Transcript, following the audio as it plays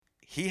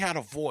he had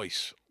a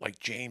voice like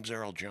James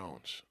Earl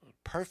Jones.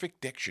 Perfect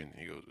diction.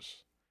 He goes,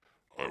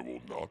 I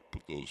will not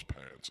put those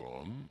pants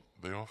on.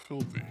 They are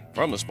filthy.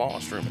 From the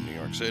smallest room in New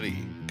York City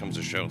comes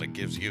a show that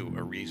gives you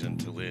a reason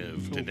to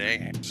live.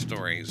 Today,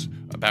 stories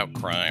about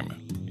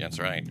crime. That's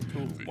right.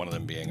 Filthy. One of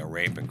them being a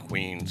rape in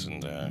Queens,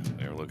 and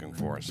they're looking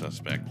for a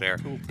suspect there.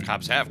 Filthy.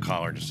 Cops have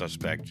collared a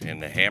suspect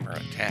in the hammer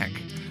attack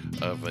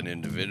of an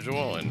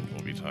individual, and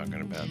we'll be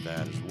talking about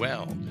that as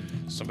well.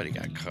 Somebody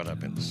got cut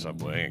up in the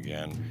subway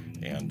again,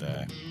 and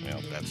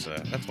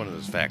that's one of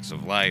those facts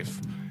of life.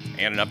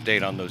 And an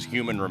update on those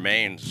human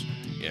remains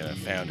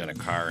found in a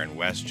car in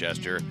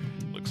Westchester.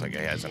 Looks like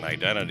it has an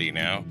identity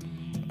now.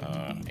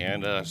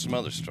 And some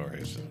other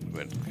stories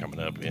coming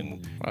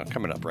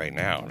up right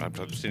now.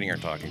 I'm sitting here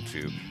talking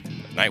to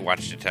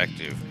NightWatch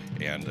detective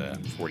and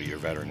 40-year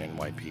veteran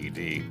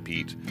NYPD,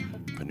 Pete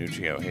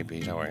Panuccio. Hey,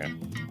 Pete, how are you?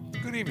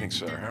 good evening,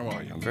 sir. How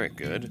are you? I'm very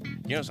good.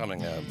 You know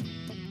something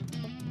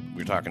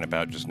we were talking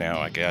about just now,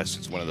 I guess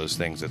it's one of those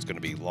things that's going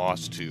to be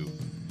lost to...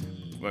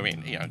 I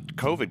mean,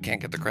 COVID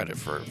can't get the credit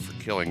for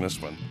killing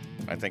this one.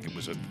 I think it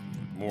was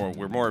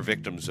we're more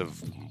victims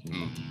of...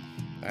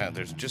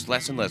 there's just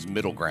less and less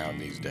middle ground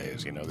these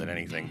days,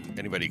 that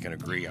anybody can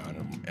agree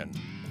on.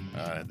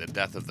 And the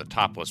death of the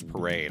topless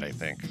parade, I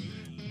think,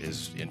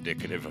 is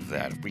indicative of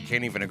that. If we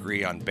can't even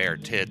agree on bare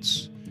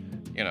tits,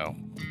 no.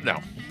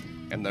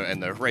 And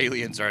the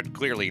Raelians are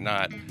clearly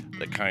not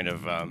the kind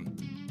of...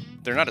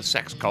 they're not a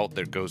sex cult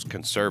that goes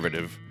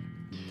conservative.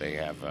 They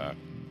have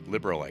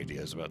liberal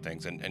ideas about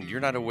things. And you're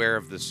not aware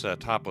of this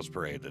topless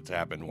parade that's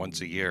happened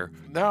once a year?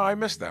 No, I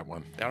missed that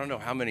one. I don't know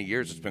how many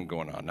years it's been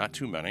going on. Not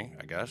too many,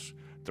 I guess.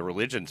 The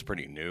religion's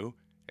pretty new.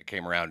 It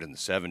came around in the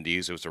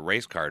 70s. It was a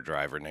race car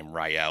driver named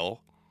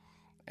Rael.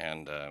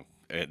 And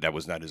that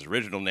was not his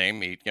original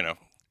name. He,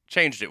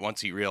 changed it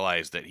once he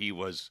realized that he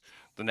was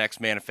the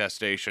next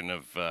manifestation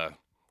of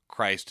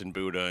Christ and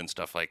Buddha and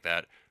stuff like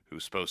that,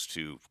 who's supposed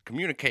to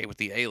communicate with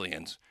the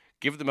aliens,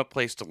 give them a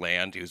place to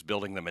land. He was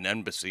building them an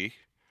embassy,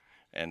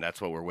 and that's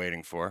what we're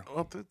waiting for.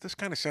 Well, this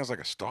kind of sounds like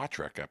a Star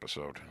Trek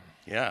episode.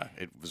 Yeah,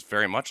 it was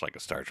very much like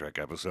a Star Trek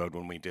episode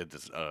when we did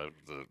this,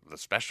 the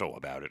special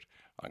about it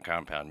on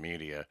Compound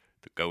Media,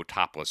 the Go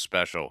Topless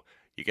special.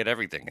 You get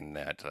everything in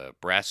that,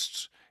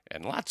 breasts,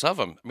 and lots of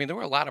them. I mean, there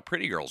were a lot of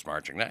pretty girls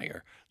marching that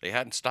year. They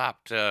hadn't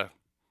stopped, when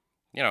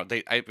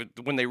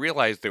they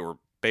realized they were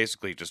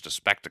basically just a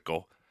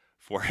spectacle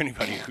for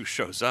anybody who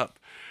shows up,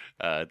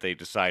 they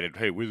decided,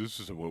 hey, this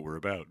isn't what we're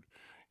about.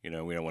 We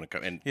don't want to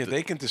come. And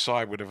they can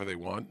decide whatever they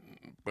want,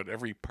 but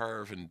every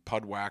perv and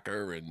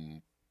pudwhacker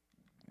and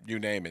you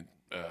name it,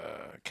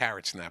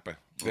 carrot snapper,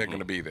 they're going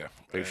to be there.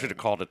 They should have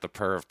called it the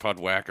perv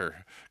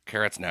pudwhacker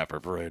carrot snapper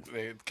parade.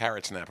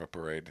 Carrot snapper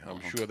parade.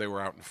 I'm sure they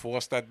were out in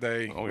force that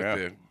day with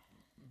the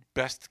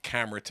best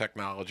camera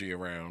technology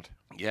around.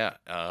 Yeah,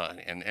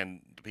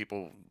 and the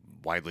people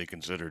widely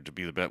considered to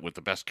be with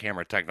the best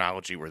camera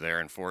technology were there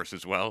in force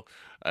as well.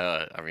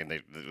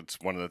 It's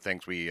one of the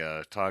things we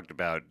talked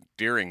about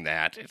during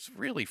that. It's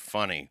really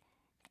funny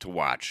to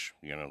watch,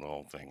 the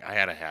whole thing. I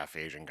had a half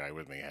Asian guy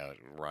with me,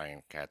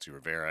 Ryan Katsu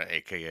Rivera,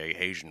 a.k.a.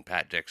 Asian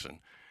Pat Dixon,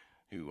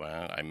 who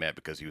I met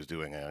because he was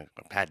doing a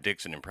Pat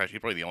Dixon impression.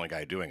 He's probably the only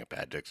guy doing a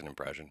Pat Dixon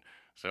impression.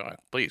 So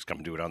please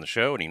come do it on the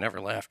show, and he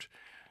never left.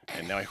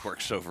 And now he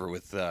works over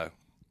with...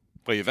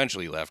 he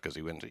eventually left because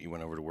he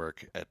went over to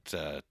work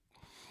at...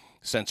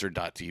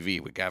 Censored.tv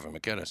with Gavin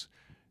McInnes,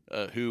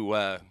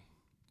 who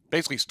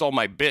basically stole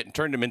my bit and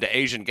turned him into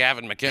Asian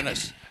Gavin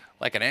McInnes,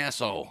 like an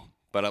asshole.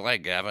 But I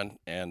like Gavin,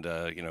 and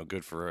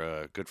good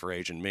for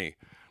Asian me.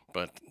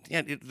 But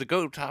yeah, the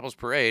Go Topless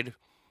Parade.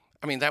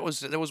 I mean, that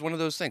was one of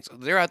those things.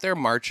 They're out there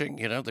marching.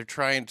 They're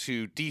trying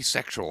to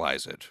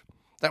desexualize it.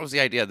 That was the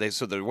idea.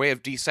 So the way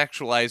of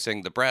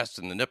desexualizing the breast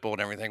and the nipple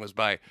and everything was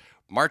by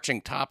marching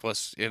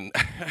topless in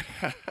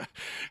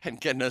and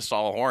getting us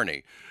all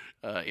horny.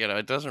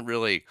 It doesn't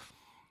really,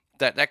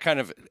 that kind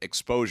of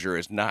exposure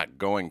is not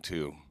going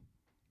to,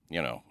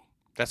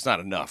 that's not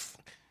enough.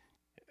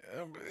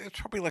 It's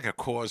probably like a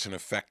cause and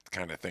effect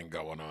kind of thing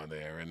going on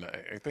there. And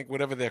I think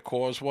whatever their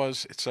cause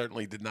was, it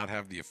certainly did not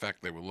have the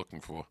effect they were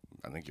looking for.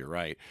 I think you're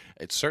right.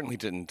 It certainly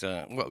didn't,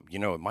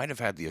 it might have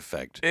had the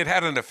effect. It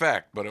had an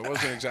effect, but it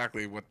wasn't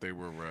exactly what they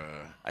were...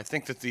 I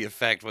think that the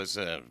effect was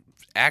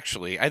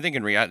actually, I think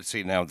in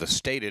reality now, the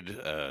stated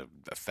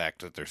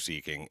effect that they're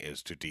seeking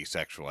is to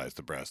desexualize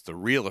the breast. The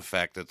real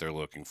effect that they're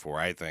looking for,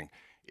 I think,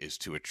 is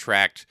to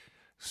attract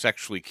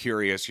sexually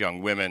curious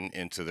young women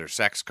into their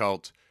sex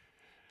cult,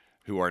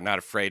 who are not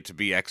afraid to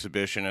be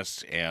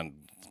exhibitionists,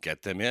 and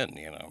get them in.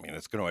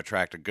 It's going to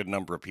attract a good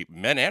number of people,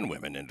 men and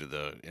women,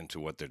 into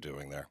what they're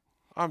doing there.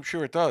 I'm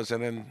sure it does.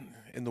 And then,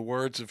 in the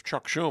words of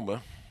Chuck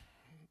Schumer,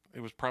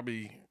 it was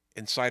probably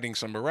inciting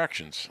some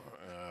erections.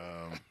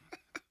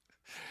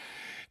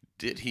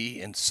 Did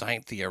he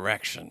incite the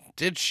erection?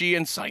 Did she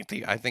incite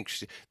the? I think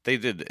they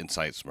did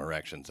incite some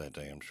erections that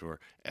day, I'm sure,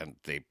 and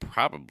they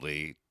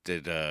probably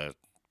did.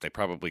 They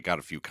probably got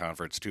a few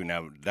converts too.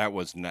 Now that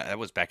was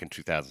back in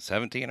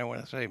 2017. I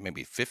want to say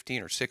maybe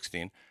 15 or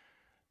 16.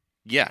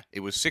 Yeah, it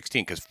was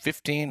 16 because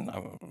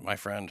 15, my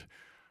friend,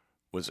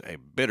 was a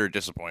bitter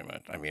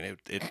disappointment. I mean,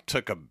 it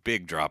took a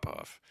big drop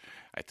off.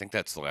 I think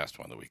that's the last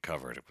one that we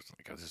covered. It was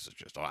like, oh, this is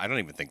just, I don't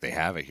even think they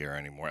have it here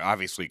anymore.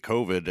 Obviously,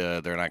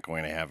 COVID, they're not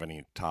going to have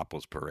any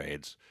topless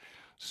parades.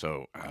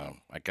 So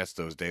I guess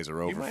those days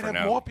are over You might for have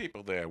now. more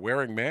people there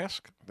wearing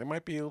masks. They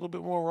might be a little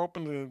bit more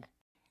open to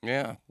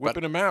Yeah.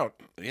 whipping them out.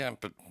 Yeah,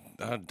 but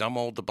dumb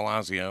old de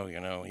Blasio,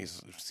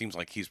 seems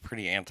like he's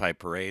pretty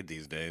anti-parade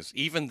these days.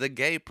 Even the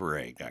gay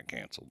parade got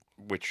canceled.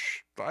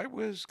 Which I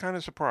was kind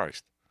of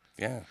surprised.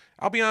 Yeah.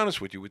 I'll be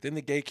honest with you. Within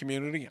the gay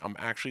community, I'm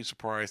actually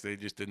surprised they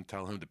just didn't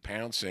tell him to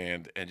pound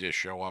sand and just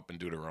show up and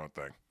do their own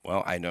thing.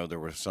 Well, I know there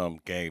were some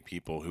gay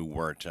people who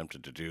were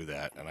tempted to do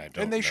that, and I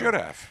don't. And they know. should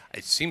have.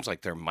 It seems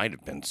like there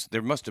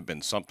must have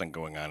been something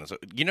going on.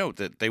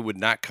 That they would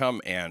not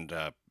come and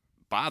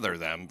bother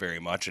them very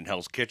much in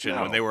Hell's Kitchen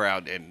when No. they were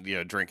out and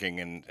drinking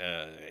and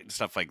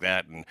stuff like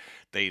that, and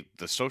the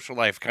social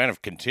life kind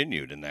of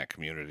continued in that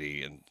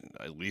community, and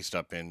at least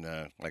up in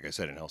like I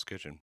said, in Hell's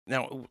Kitchen.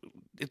 Now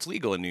it's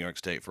legal in New York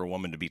State for a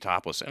woman to be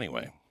topless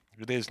anyway,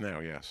 It is now,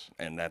 yes.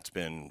 and that's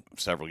been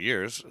several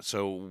years.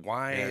 So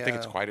why? Yeah, I think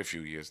it's quite a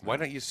few years now. Why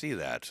don't you see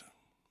that?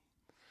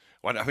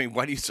 Why do you?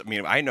 I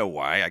mean, I know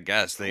why. I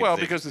guess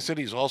Because the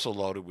city's also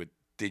loaded with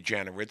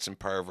degenerates and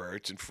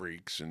perverts and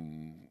freaks,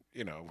 and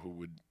who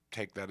would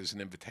take that as an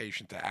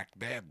invitation to act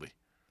badly.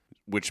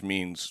 which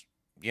means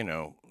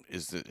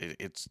is that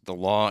it's the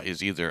law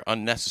is either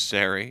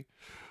unnecessary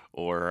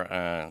or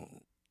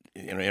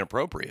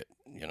inappropriate.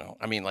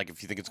 I mean, like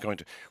if you think it's going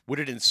to, would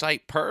it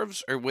incite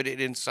pervs or would it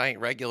incite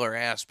regular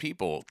ass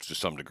people to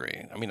some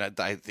degree? I mean, I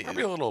think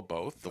Probably a little of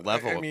both. the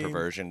level I of mean,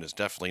 perversion is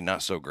definitely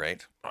not so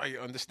great. I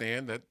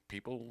understand that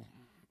people,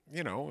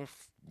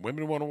 if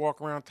women want to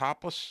walk around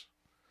topless,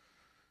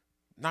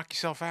 knock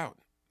yourself out.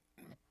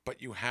 But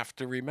you have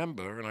to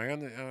remember,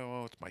 and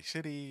it's my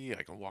city.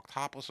 I can walk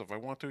topless if I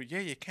want to. Yeah,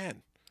 you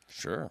can.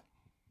 Sure.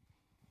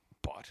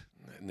 But,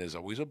 and there's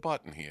always a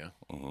but in here,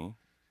 Mm-hmm.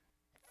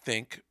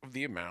 think of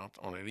the amount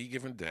on any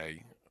given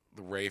day,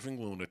 the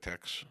raving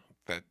lunatics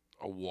that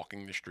are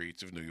walking the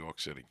streets of New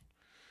York City,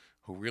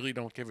 who really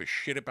don't give a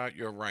shit about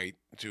your right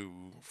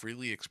to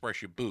freely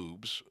express your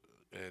boobs,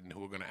 and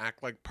who are going to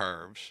act like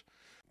pervs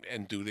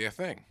and do their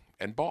thing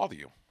and bother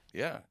you.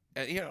 Yeah.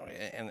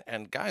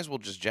 And guys will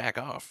just jack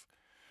off.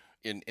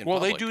 In Well,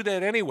 public. they do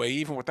that anyway,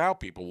 even without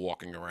people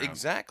walking around.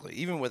 Exactly.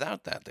 Even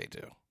without that, they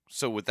do.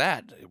 So with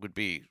that, it would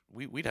be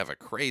we'd have a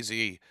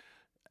crazy.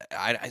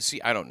 I see.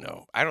 I don't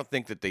know. I don't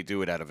think that they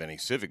do it out of any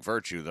civic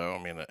virtue, though.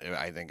 I mean,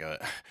 I think.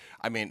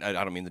 I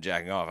don't mean the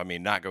jacking off. I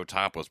mean, not go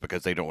topless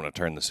because they don't want to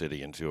turn the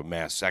city into a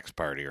mass sex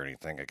party or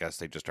anything. I guess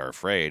they just are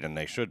afraid, and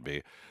they should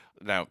be.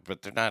 Now,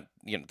 but they're not.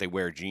 They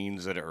wear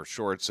jeans or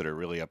shorts that are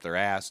really up their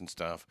ass and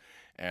stuff,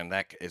 and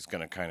that is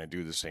going to kind of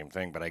do the same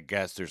thing. But I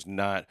guess there's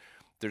a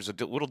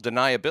little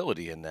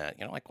deniability in that.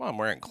 Well, I'm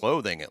wearing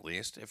clothing at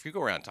least. If you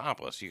go around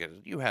topless, a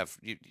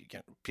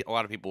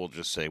lot of people will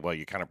just say, well,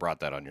 you kind of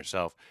brought that on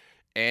yourself.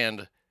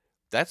 And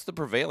that's the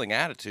prevailing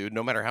attitude,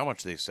 no matter how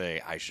much they say,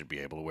 I should be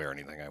able to wear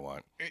anything I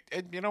want.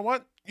 And you know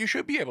what? You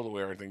should be able to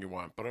wear anything you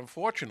want. But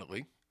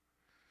unfortunately,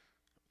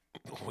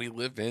 we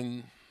live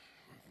in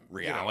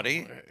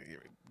Reality?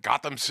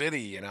 Gotham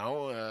City,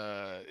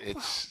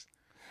 it's...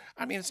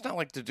 I mean, it's not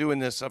like they're doing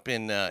this up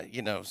in,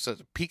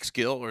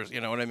 Peekskill or,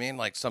 you know what I mean?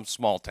 Like some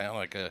small town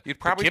like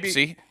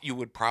Poughkeepsie. You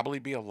would probably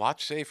be a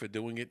lot safer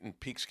doing it in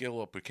Peekskill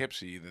or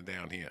Poughkeepsie than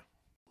down here.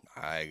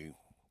 I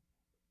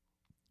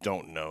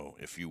don't know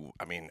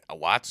a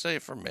lot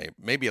safer,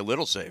 maybe a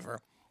little safer.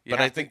 Yeah,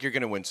 but I think you're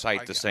going to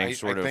incite the same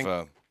sort I think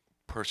of...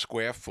 per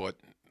square foot,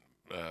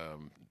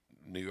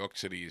 New York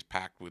City is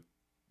packed with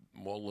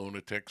more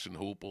lunatics and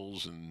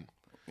hooples and,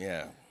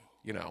 yeah.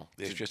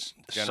 There's just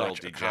General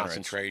such a degenerates.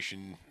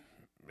 concentration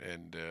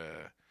and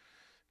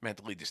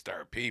mentally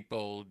disturbed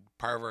people,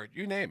 pervert,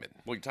 you name it.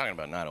 Well, you're talking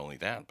about not only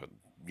that, but,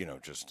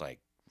 just like...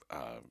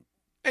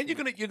 And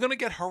you're gonna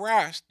get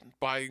harassed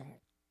by,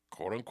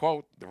 quote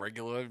unquote, the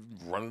regular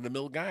run of the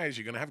mill guys.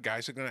 You're gonna have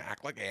guys who are gonna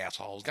act like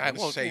assholes,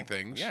 say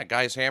things. Yeah,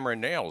 guys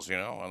hammering nails,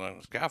 on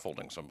a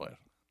scaffolding someplace.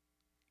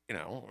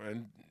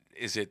 And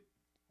is it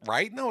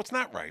right? No, it's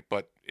not right,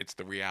 but it's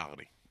the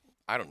reality.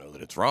 I don't know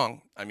that it's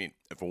wrong. I mean,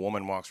 if a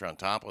woman walks around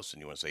topless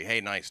and you want to say, hey,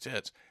 nice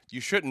tits,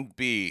 you shouldn't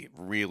be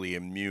really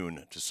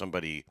immune to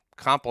somebody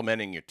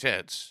complimenting your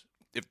tits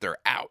if they're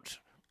out.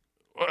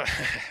 Well,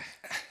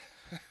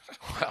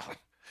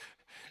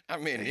 I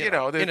mean,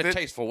 in a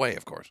tasteful way,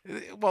 of course.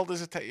 Well,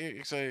 there's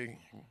you say,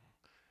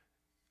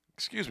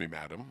 excuse me,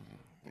 madam,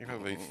 you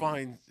have a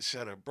fine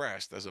set of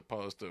breasts, as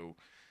opposed to,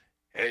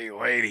 hey,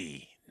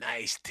 lady,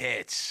 nice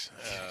tits.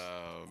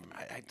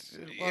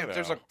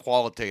 There's a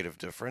qualitative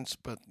difference,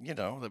 but,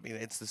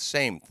 it's the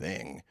same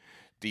thing.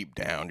 Deep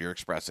down, you're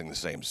expressing the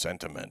same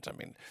sentiment. I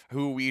mean,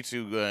 who are we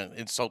to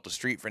insult the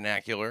street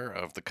vernacular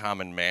of the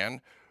common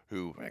man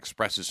who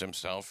expresses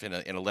himself in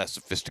a less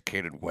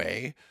sophisticated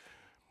way?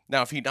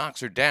 Now, if he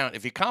knocks her down,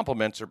 if he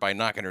compliments her by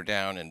knocking her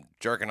down and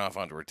jerking off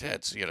onto her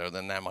tits,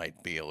 then that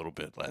might be a little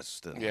bit less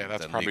than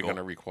that's than probably legal. going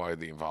to require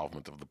the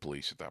involvement of the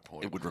police at that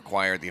point. It would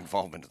require the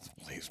involvement of the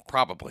police.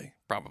 Probably.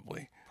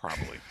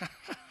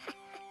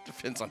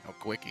 Depends on how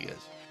quick he is.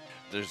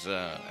 There's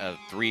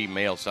 3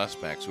 male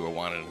suspects who are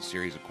wanted in a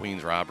series of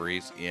Queens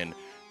robberies in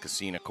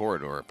Casino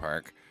Corridor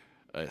Park.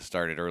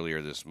 Started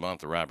earlier this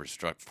month. The robbers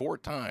struck 4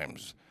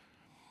 times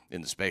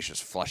in the spacious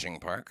Flushing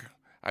Park.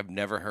 I've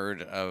never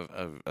heard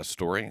of a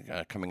story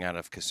coming out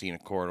of Casino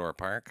Corridor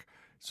Park,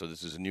 so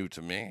this is new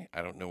to me.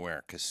 I don't know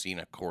where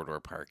Casino Corridor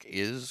Park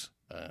is.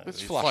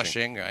 It's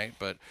Flushing, right?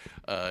 But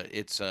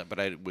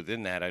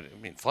within that, I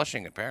mean,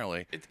 Flushing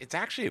apparently. It's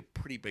actually a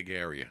pretty big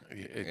area.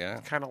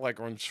 It kind of like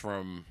runs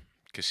from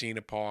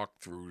Casino Park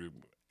through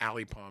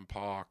Alley Pond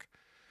Park.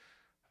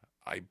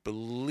 I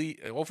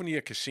believe over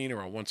near Casino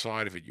on one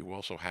side of it, you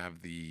also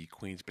have the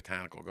Queens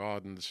Botanical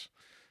Gardens.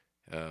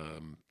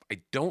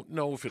 I don't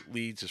know if it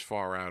leads as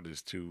far out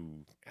as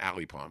to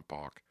Alley Pond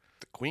Park.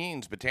 The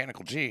Queens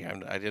Botanical. Gee,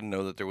 I didn't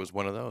know that there was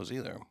one of those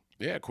either.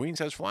 Yeah, Queens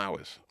has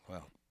flowers.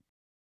 Wow.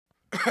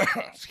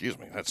 Excuse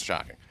me, that's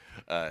shocking.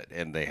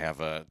 And they have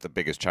the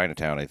biggest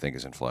Chinatown, I think,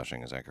 is in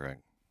Flushing. Is that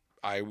correct?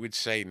 I would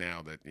say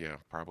now that,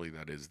 probably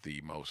that is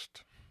the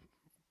most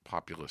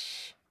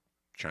populous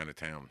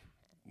Chinatown.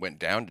 Went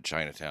down to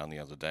Chinatown the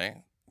other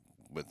day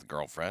with a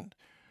girlfriend.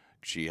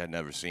 She had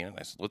never seen it.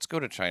 I said, let's go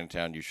to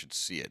Chinatown. You should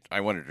see it. I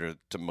wanted her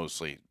to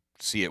mostly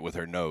see it with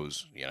her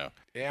nose, Yeah,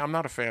 I'm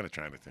not a fan of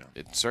Chinatown.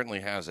 It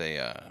certainly has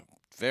a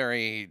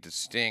very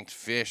distinct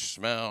fish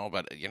smell,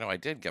 but, I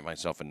did get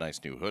myself a nice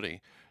new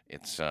hoodie.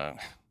 It's, I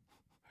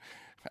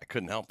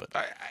couldn't help it.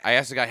 I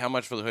asked the guy how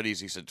much for the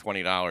hoodies. He said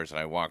 $20, and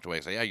I walked away. I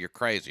said, yeah, you're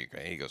crazy.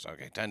 He goes,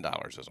 okay,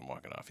 $10 as I'm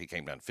walking off. He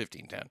came down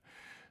 $15.10.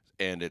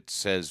 And it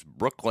says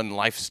Brooklyn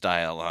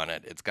Lifestyle on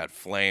it. It's got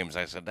flames.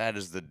 I said, that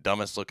is the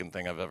dumbest looking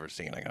thing I've ever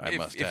seen.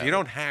 If you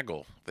don't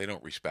haggle, they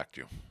don't respect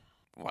you.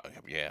 Well,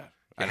 yeah.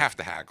 You have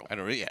to haggle.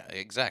 Yeah,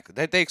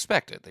 exactly. They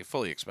expect it. They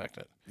fully expect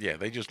it. Yeah,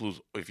 they just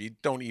lose. If you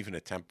don't even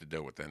attempt to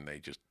do it, then they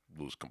just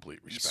lose complete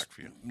respect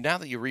for you. Now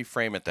that you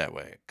reframe it that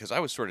way, because I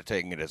was sort of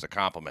taking it as a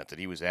compliment that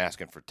he was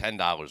asking for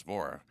 $10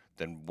 more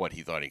than what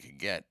he thought he could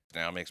get.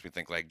 Now it makes me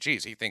think like,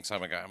 geez, he thinks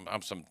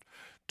I'm some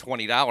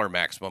 $20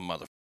 maximum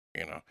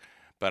motherfucker,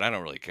 But I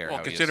don't really care. Well,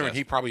 how considering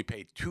he probably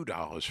paid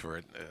 $2 for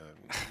it,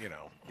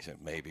 He said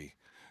maybe.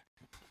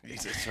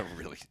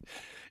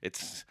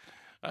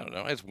 I don't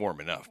know. It's warm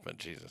enough, but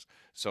Jesus.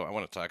 So I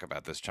want to talk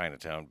about this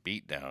Chinatown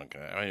beatdown.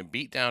 I mean,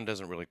 beatdown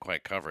doesn't really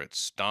quite cover it.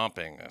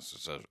 Stomping. This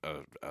is a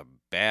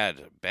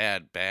bad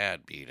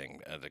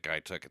beating the guy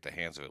took at the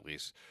hands of at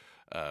least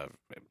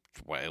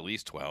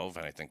 12,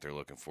 and I think they're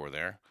looking for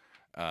there.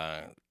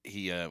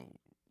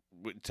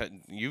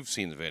 You've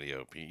seen the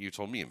video. You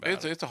told me about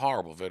it. It's a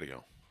horrible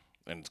video.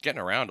 And it's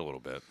getting around a little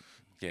bit.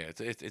 Yeah,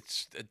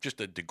 it's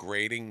just a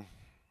degrading,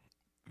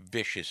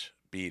 vicious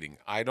beating.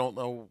 I don't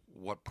know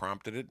what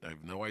prompted it. I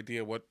have no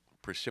idea what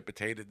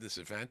precipitated this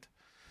event.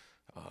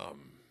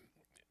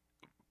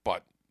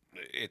 But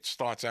it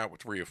starts out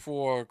with 3 or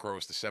 4,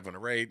 grows to 7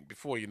 or 8.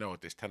 Before you know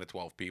it, there's 10 or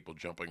 12 people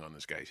jumping on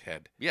this guy's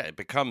head. Yeah, it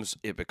becomes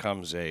a I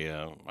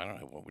don't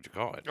know, what would you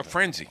call it? A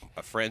frenzy.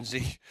 A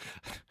frenzy.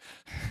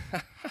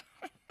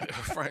 A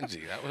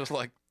frenzy. That was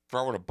like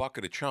throwing a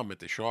bucket of chum at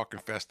the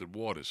shark-infested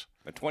waters.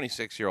 A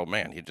 26-year-old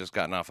man, he had just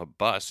gotten off a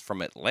bus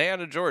from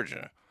Atlanta,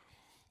 Georgia,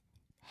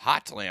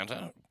 hot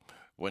Atlanta,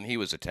 when he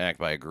was attacked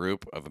by a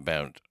group of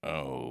about,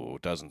 a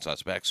dozen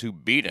suspects who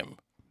beat him.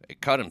 They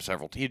cut him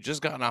several times. He had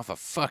just gotten off a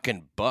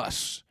fucking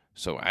bus.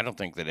 So I don't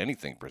think that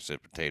anything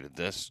precipitated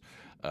this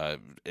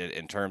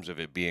in terms of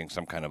it being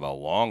some kind of a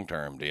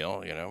long-term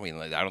deal. I mean,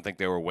 I don't think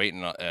they were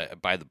waiting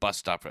by the bus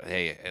stop.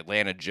 Hey,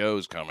 Atlanta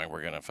Joe's coming.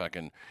 We're going to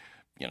fucking...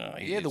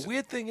 Yeah, the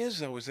weird thing is,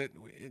 though, is that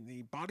in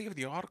the body of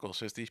the article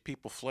says these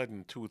people fled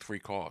in 2 or 3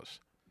 cars.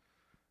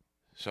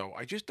 So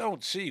I just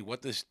don't see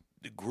what this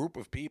group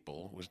of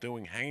people was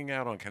doing hanging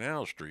out on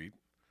Canal Street,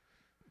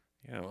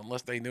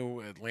 unless they knew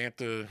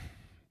Atlanta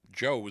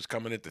Joe was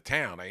coming into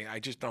town.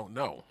 I just don't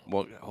know.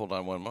 Well, hold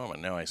on one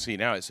moment. Now I see.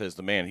 Now it says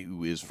the man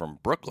who is from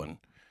Brooklyn.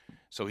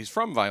 So he's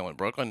from violent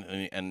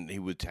Brooklyn, and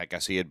I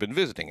guess he had been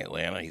visiting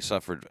Atlanta. He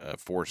suffered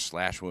 4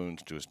 slash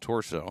wounds to his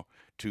torso,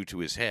 2 to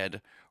his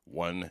head,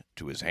 1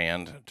 to his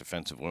hand,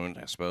 defensive wound,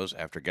 I suppose,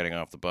 after getting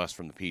off the bus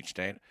from the Peach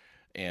State.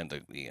 And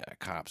the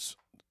cops,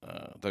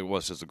 there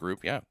was as a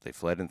group, they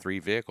fled in 3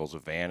 vehicles, a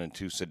van and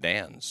 2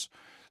 sedans.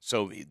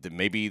 So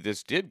maybe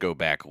this did go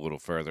back a little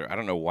further. I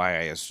don't know why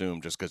I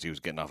assumed just because he was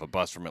getting off a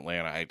bus from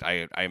Atlanta.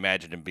 I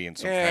imagined him being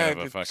some kind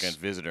of a fucking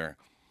visitor.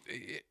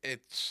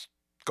 It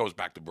goes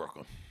back to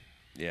Brooklyn.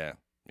 Yeah.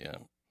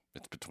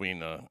 It's between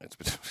them.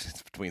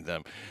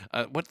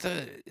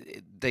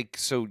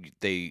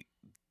 They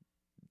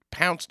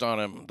pounced on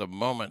him the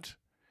moment.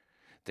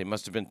 They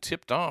must have been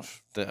tipped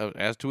off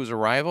as to his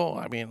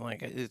arrival. I mean, like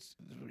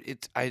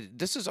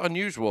this is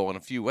unusual in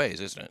a few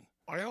ways, isn't it?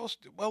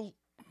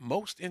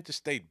 Most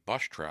interstate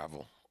bus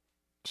travel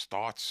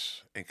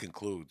starts and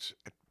concludes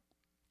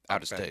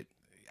out of state.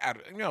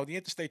 The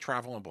interstate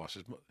travel on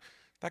buses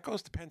that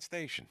goes to Penn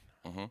Station.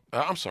 Mm-hmm.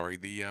 I'm sorry,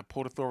 the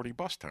Port Authority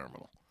bus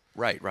terminal.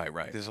 Right.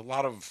 There's a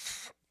lot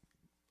of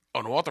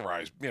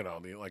unauthorized,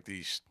 like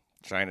these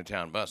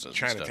Chinatown buses.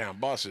 Chinatown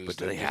buses. But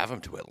do they have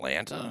them to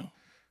Atlanta?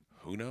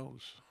 Who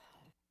knows?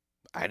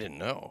 I didn't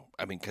know.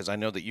 I mean, because I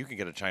know that you can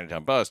get a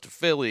Chinatown bus to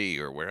Philly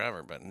or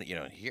wherever, but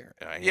here,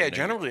 I Yeah, had no-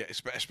 generally,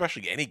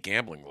 especially any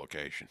gambling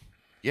location.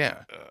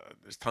 yeah.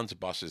 There's tons of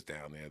buses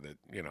down there that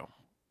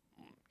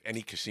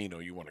any casino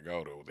you want to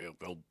go to,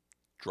 they'll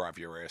drive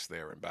your ass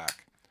there and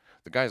back.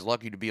 The guy's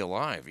lucky to be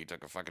alive. He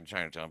took a fucking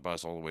Chinatown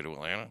bus all the way to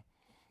Atlanta.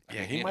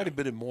 Yeah, he might have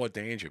been in more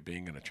danger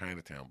being in a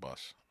Chinatown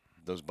bus.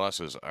 Those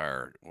buses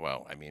are,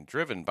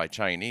 driven by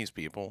Chinese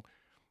people.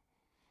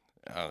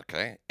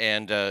 Okay.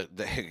 And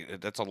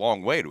that's a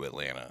long way to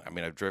Atlanta. I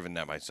mean, I've driven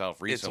that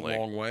myself recently. It's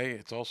a long way.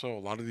 It's also a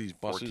lot of these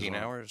buses 14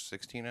 hours,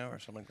 16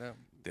 hours, something like that.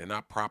 They're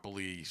not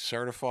properly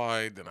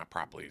certified. They're not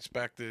properly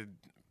inspected.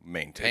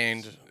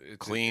 Maintained,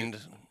 cleaned.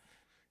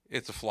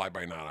 It's a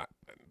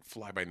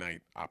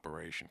fly-by-night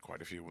operation.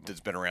 Quite a few of them. That's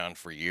been around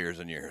for years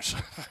and years.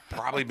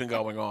 Probably been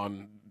going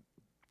on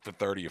for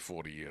 30 or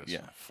 40 years.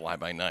 Yeah, fly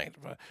by night.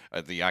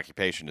 The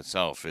occupation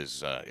itself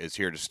is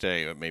here to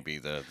stay. Maybe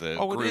the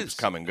groups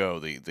come and go.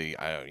 The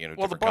well,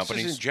 different the buses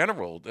companies in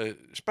general,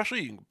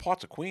 especially in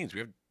parts of Queens, we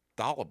have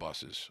dollar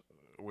buses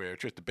where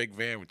it's just a big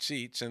van with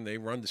seats, and they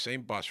run the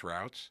same bus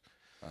routes.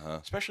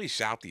 Especially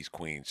Southeast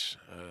Queens,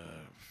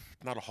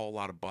 not a whole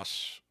lot of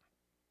bus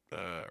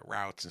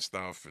routes and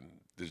stuff,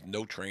 and there's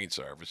no train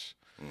service.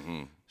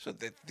 Mm-hmm. So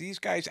that these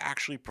guys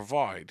actually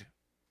provide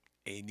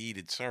a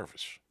needed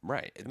service,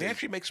 right? And they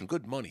actually make some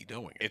good money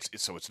doing it.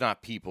 It's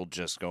not people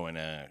just going,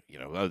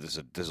 this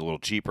is a little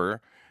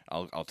cheaper.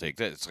 I'll take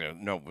this.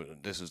 No,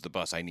 this is the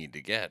bus I need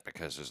to get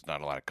because there's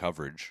not a lot of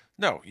coverage.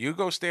 No, you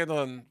go stand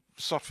on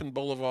Sutphin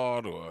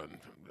Boulevard or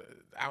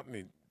out in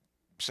the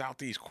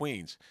Southeast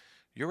Queens,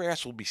 your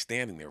ass will be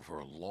standing there for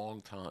a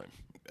long time.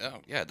 Oh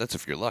yeah, that's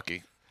if you're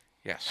lucky.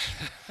 Yes,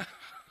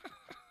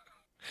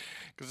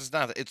 because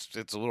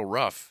it's a little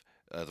rough.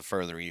 The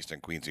further east in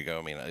Queens you go,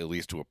 I mean, at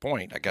least to a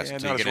point, I guess, yeah,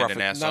 until you get into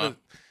Nassau.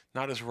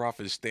 Not as rough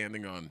as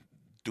standing on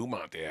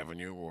Dumont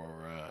Avenue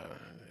or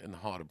in the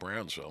heart of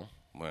Brownsville.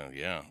 Well,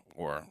 yeah,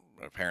 or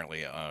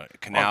apparently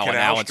Canal and Canal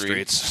Allen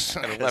Street Streets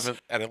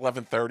at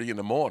 11:30 in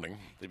the morning.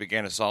 They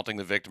began assaulting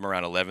the victim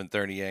around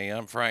 11:30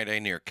 a.m. Friday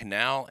near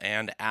Canal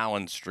and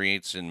Allen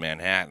Streets in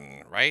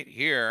Manhattan. Right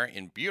here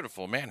in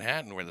beautiful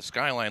Manhattan, where the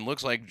skyline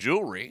looks like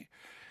jewelry,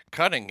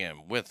 cutting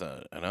him with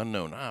an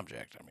unknown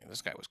object. I mean,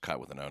 this guy was cut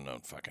with an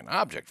unknown fucking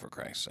object, for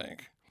Christ's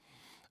sake.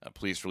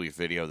 Police released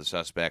video of the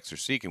suspects are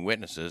seeking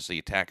witnesses. The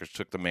attackers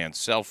took the man's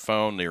cell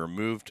phone. They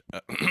removed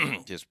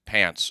his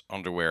pants,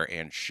 underwear,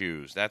 and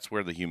shoes. That's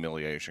where the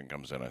humiliation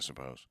comes in, I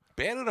suppose.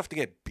 Bad enough to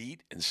get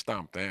beat and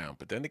stomped down,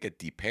 but then to get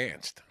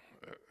depantsed.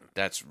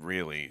 That's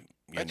really...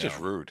 That's just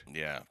rude.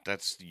 Yeah,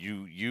 that's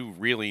you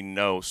really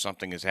know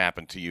something has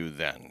happened to you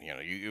then.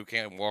 You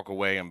can't walk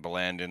away and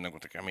blend in.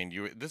 I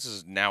mean, this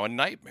is now a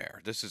nightmare.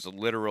 This is a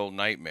literal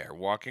nightmare.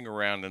 Walking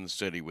around in the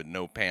city with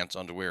no pants,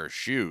 underwear, or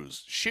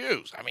shoes.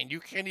 Shoes. I mean, you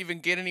can't even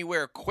get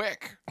anywhere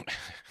quick.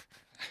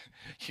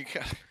 You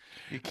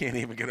can't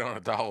even get on a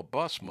dollar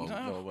bus,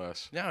 no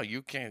less. No,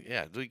 you can't.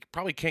 Yeah, you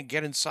probably can't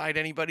get inside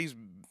anybody's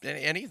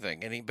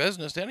anything, any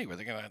business anywhere.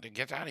 They're gonna have to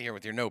get out of here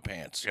with your no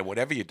pants. And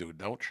whatever you do,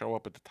 don't show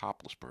up at the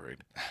topless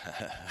parade.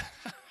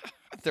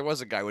 There was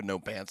a guy with no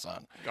pants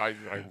on. I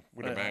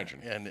would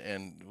imagine.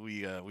 And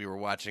we were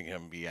watching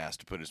him be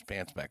asked to put his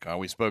pants back on.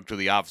 We spoke to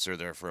the officer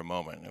there for a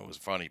moment. It was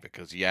funny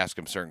because he asked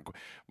him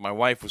my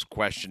wife was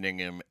questioning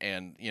him,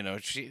 and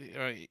she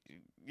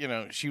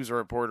was a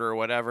reporter or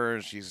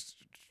whatever. She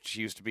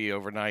used to be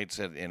overnights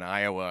in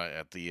Iowa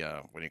at the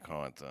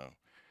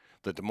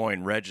the Des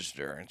Moines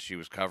Register, and she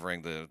was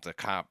covering the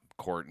cop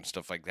court and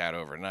stuff like that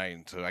overnight.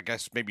 And so I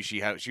guess maybe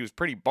she was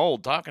pretty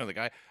bold talking to the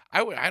guy.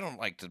 I don't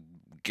like to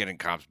get in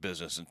cops'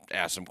 business and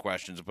ask them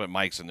questions and put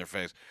mics in their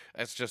face.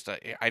 That's just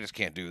I just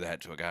can't do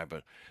that to a guy.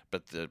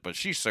 But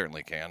she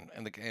certainly can.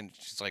 And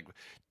she's like,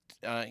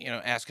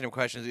 asking him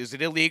questions. Is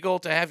it illegal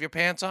to have your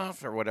pants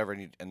off or whatever?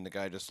 And the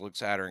guy just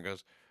looks at her and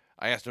goes,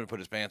 I asked him to put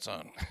his pants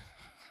on.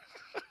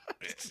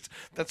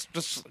 This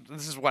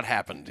is what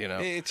happened,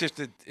 It's just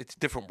it's a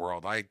different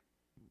world. A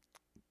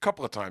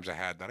couple of times I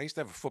had that. I used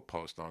to have a foot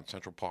post on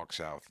Central Park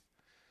South,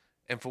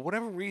 and for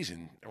whatever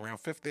reason, around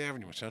Fifth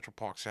Avenue in Central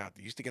Park South,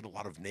 they used to get a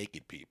lot of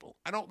naked people.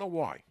 I don't know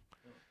why.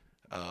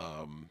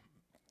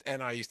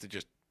 And I used to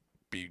just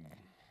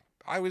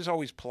I was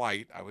always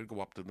polite. I would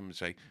go up to them and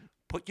say,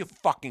 "Put your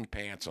fucking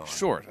pants on."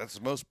 Sure, that's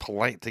the most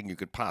polite thing you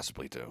could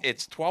possibly do.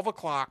 It's 12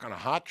 o'clock on a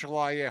hot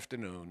July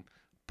afternoon.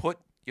 Put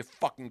your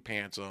fucking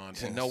pants on,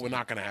 and no, we're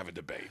not going to have a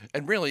debate.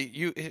 And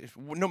really,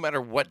 no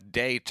matter what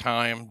day,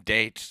 time,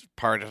 date,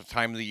 part of the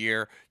time of the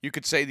year, you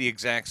could say the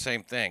exact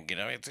same thing.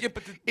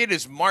 It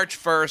is March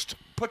 1st.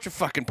 Put your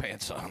fucking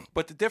pants on.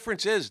 But the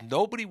difference is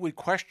nobody would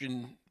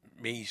question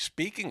me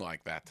speaking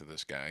like that to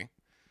this guy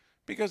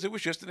because it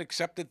was just an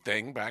accepted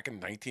thing back in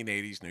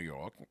 1980s New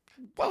York.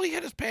 Well, he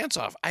had his pants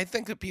off. I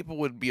think that people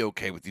would be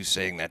okay with you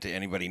saying that to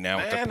anybody now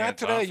with their not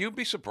pants today. off. You'd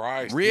be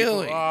surprised.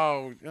 Really?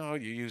 People,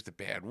 you used a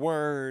bad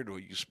word or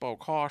you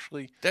spoke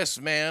harshly. This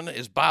man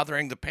is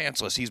bothering the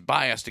pantsless. He's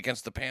biased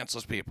against the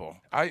pantsless people.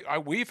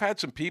 We've had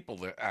some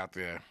people out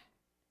there.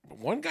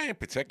 One guy in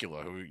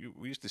particular who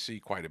we used to see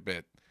quite a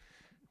bit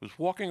was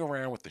walking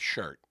around with the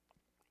shirt.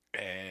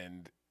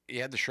 and he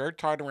had the shirt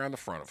tied around the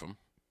front of him,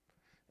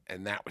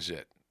 and that was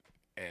it.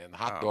 And the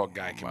hot Oh, dog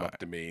guy came my up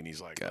to me, and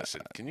he's like, God.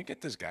 "Listen, can you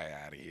get this guy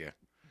out of here?"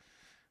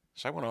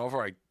 So I went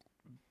over, I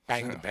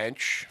banged the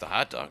bench. The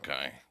hot dog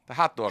guy. The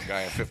hot dog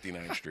guy on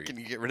 59th Street. Can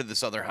you get rid of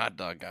this other hot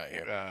dog guy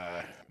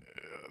here?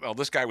 Well,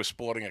 this guy was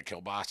sporting a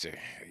kielbasa.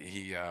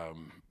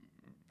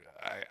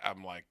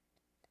 I'm like,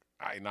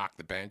 I knocked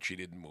the bench. He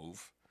didn't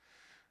move.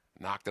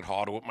 Knocked it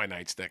harder with my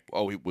nightstick.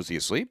 Oh, was he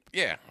asleep?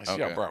 Yeah. I said,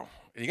 Okay. "Yo, bro,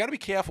 you got to be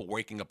careful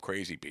waking up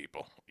crazy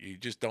people. You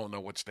just don't know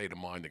what state of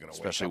mind they're going to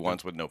wake up Especially in."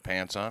 ones with no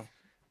pants on.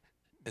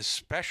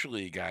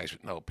 Especially guys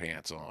with no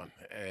pants on.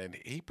 And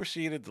he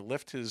proceeded to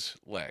lift his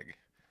leg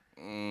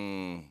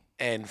and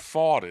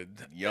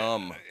farted.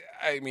 Yum.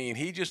 I mean,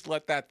 he just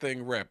let that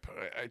thing rip.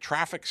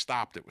 Traffic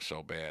stopped. It was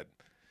so bad.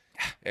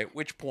 At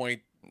which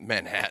point,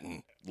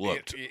 Manhattan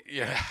looked.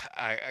 yeah,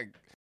 I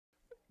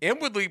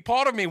inwardly,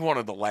 part of me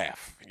wanted to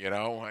laugh. You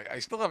know, I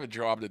still have a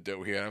job to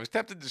do here. I was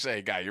tempted to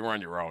say, "Guy, you're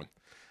on your own."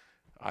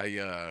 I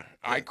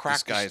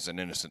cracked This guy's an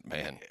innocent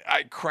man.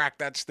 I cracked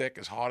that stick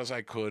as hard as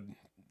I could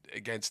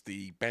against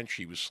the bench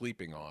he was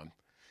sleeping on.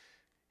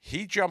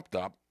 He jumped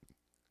up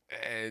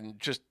and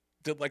just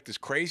did like this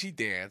crazy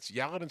dance,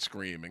 yelling and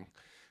screaming.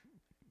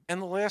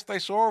 And the last I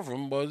saw of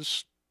him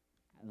was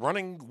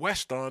running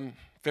west on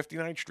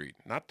 59th Street,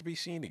 not to be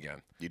seen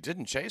again. You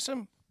didn't chase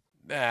him?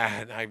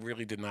 I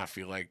really did not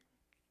feel like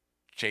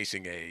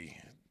chasing a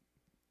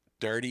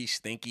dirty,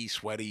 stinky,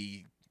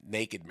 sweaty,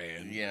 naked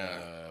man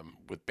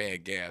with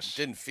bad gas.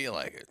 Didn't feel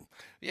like it.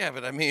 Yeah,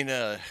 but I mean,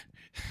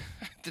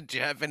 did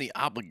you have any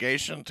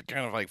obligation to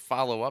kind of like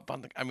follow up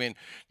on the? I mean,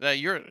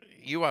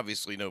 you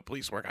obviously know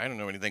police work. I don't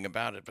know anything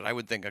about it, but I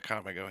would think a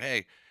cop might go,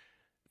 "Hey,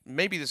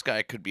 maybe this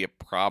guy could be a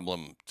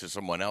problem to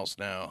someone else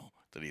now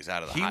that he's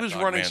out of the." He hot was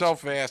dog running man's-" so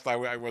fast,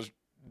 I was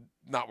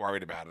not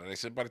worried about it. I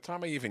said, by the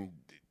time I even,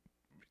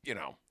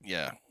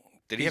 Yeah.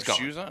 Did he He's have gone.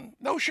 shoes on?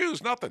 no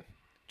shoes, nothing.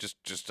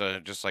 Just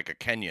like a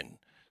Kenyan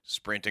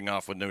sprinting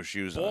off with no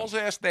shoes on. Balls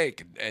ass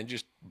naked, and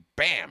just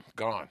bam,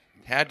 gone.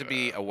 Had to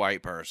be a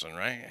white person,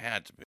 right?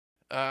 Had to be.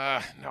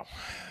 No.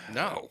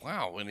 No,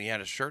 wow. When he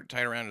had a shirt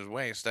tied around his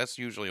waist, that's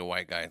usually a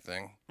white guy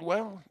thing.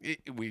 Well,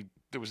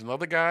 there was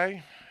another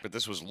guy. But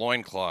this was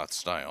loincloth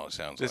style, it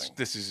sounds like.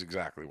 This is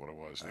exactly what it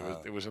was.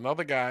 There was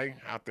another guy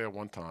out there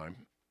one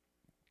time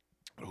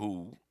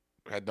who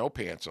had no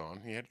pants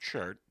on. He had a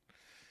shirt.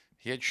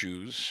 He had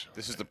shoes.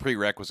 This is the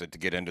prerequisite to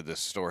get into this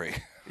story.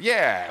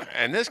 Yeah,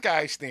 and this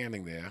guy's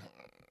standing there,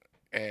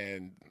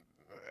 and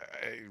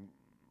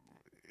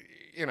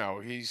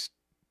he's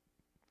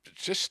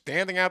just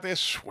standing out there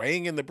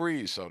swaying in the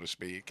breeze, so to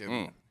speak,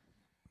 and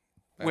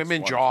That's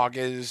women wonderful.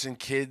 joggers and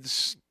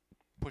kids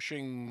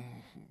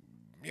pushing,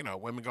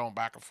 women going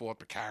back and forth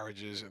with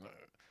carriages, and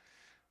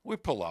we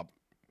pull up,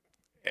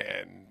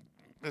 and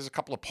there's a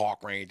couple of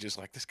park rangers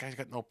like, "This guy's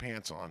got no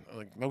pants on." I'm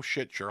like, "No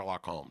shit,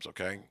 Sherlock Holmes,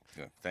 okay?"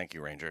 Yeah, thank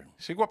you, Ranger.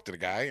 So you go up to the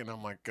guy, and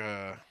I'm like,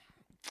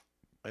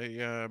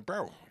 "Hey,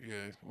 bro,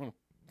 you want to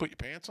put your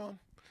pants on?"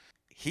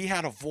 He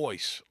had a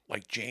voice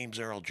like James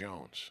Earl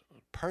Jones.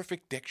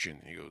 Perfect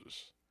diction. He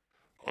goes,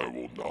 I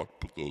will not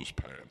put those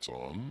pants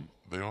on.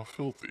 They are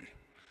filthy.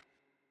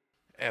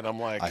 and I'm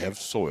like,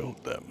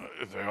 soiled them.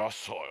 "They are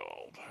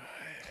soiled."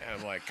 And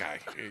I'm like, "Guy,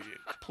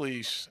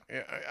 please,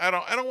 I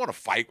don't want to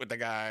fight with the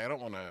guy. I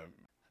don't want to."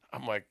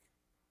 I'm like,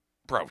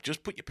 "Bro,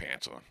 just put your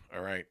pants on,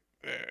 all right?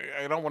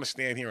 I don't want to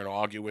stand here and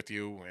argue with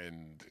you,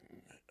 and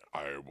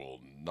I will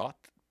not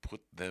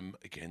put them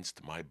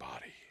against my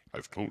body."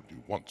 I've told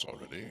you once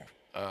already.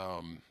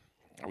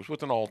 I was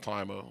with an old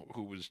timer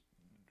who was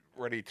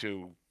ready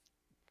to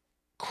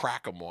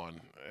crack him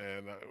one,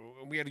 and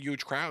we had a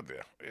huge crowd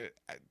there.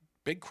 A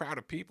big crowd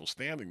of people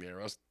standing there.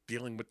 I was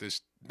dealing with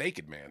this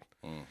naked man.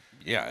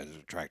 Yeah, it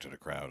attracted a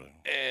crowd.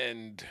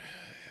 And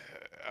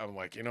I'm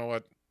like, "You know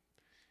what?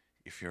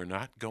 If you're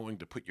not going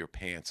to put your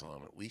pants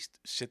on, at least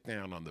sit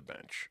down on the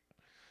bench."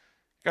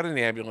 Got an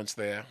ambulance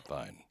there,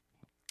 Fine.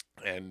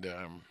 and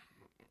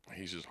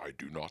he says, "I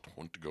do not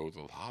want to go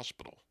to the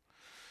hospital."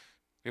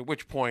 At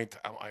which point,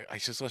 I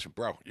says, "Listen,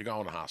 bro, you're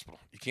going to the hospital.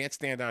 You can't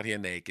stand out here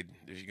naked.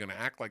 If you're going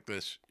to act like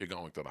this, you're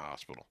going to the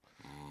hospital."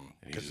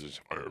 And he says,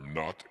 I am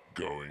not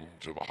going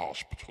to the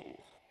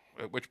hospital.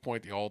 at which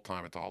point the old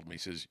timer told me, he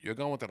says, "You're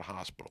going to the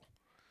hospital.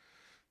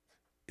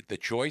 The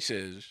choice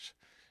is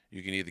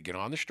you can either get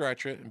on the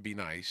stretcher and be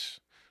nice,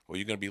 or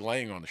you're going to be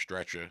laying on the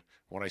stretcher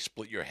when I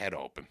split your head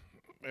open."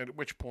 At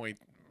which point,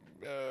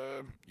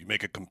 You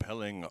make a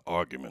compelling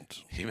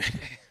argument. he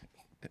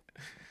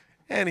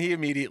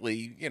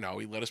immediately, he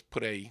let us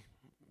put a.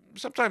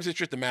 Sometimes it's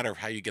just a matter of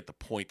how you get the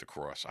point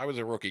across. I was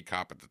a rookie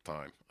cop at the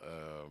time,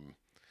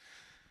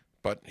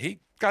 but he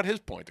got his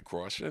point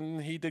across,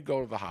 and he did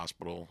go to the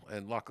hospital.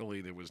 And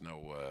luckily, there was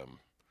no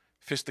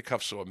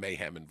fisticuffs or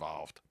mayhem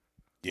involved.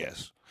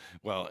 Yes.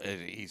 Well,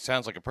 he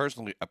sounds like a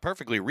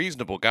perfectly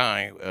reasonable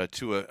guy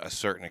to a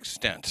certain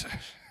extent.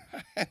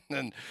 And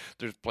then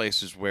there's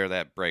places where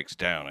that breaks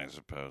down, I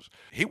suppose.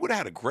 He would have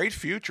had a great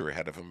future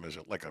ahead of him as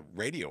like a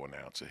radio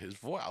announcer. His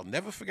voice, I'll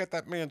never forget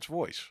that man's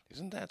voice.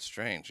 Isn't that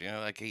strange? You know,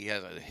 like he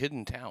has a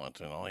hidden talent,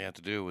 and all he had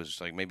to do was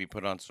like maybe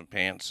put on some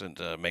pants and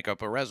make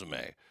up a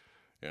resume.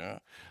 You know,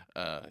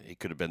 he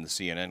could have been the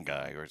CNN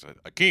guy, or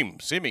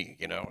Akeem, Simi,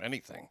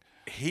 anything.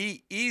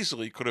 He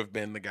easily could have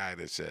been the guy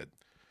that said,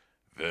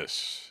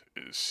 "This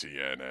is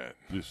CNN.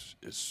 This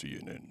is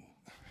CNN.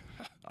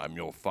 I'm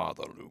your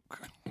father,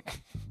 Luke."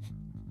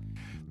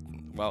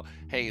 Well,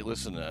 hey,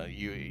 listen,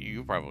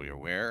 you probably are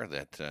aware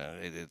that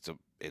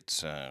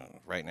it's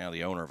right now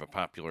the owner of a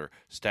popular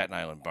Staten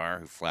Island bar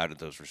who flouted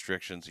those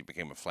restrictions. He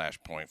became a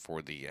flashpoint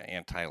for the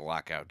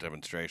anti-lockout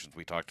demonstrations.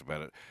 We talked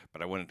about it,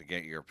 but I wanted to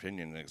get your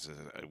opinion.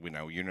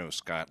 You know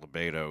Scott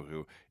Lebedo,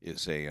 who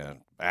is a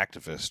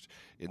activist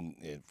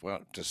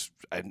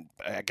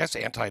I guess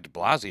anti-De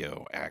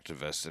Blasio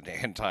activist and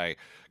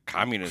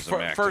anti-communism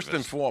activist. First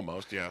and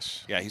foremost,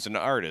 yes. Yeah, he's an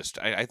artist.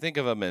 I think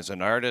of him as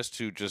an artist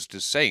who just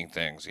is saying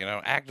things.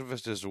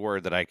 Activist is a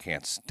word that I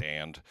can't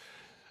stand.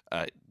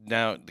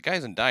 Now, the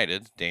guy's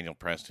indicted, Daniel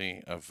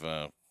Presti of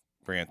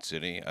Grant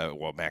City,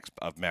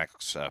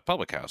 Max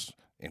Public House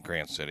in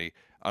Grant City,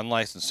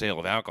 unlicensed sale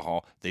of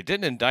alcohol. They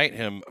didn't indict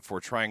him for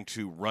trying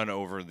to run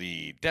over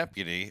the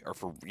deputy, or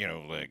for,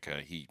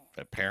 he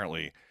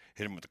apparently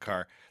hit him with the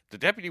car. The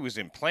deputy was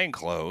in plain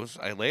clothes.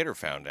 I later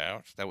found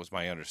out. That was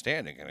my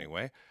understanding,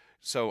 anyway.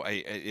 So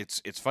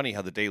it's funny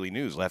how the Daily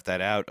News left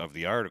that out of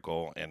the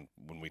article, and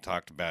when we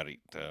talked about it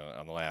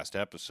on the last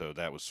episode,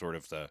 that was sort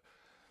of the,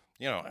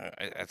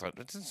 I thought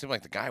it didn't seem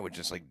like the guy would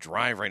just like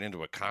drive right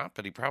into a cop,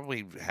 but he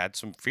probably had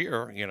some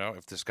fear,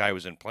 if this guy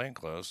was in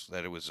plainclothes,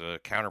 that it was a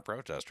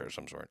counter-protester of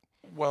some sort.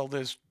 Well,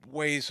 there's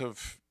ways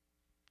of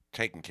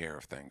taking care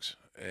of things,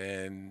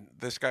 and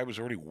this guy was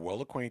already well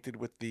acquainted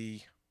with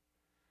the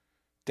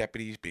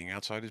deputies being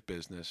outside his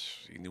business.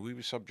 He knew he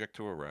was subject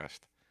to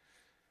arrest.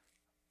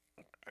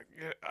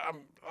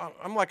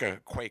 I'm like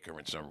a Quaker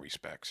in some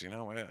respects, I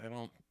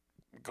don't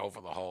go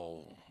for the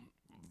whole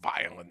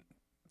violent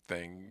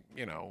thing,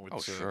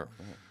 It's, sure.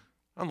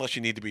 Unless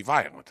you need to be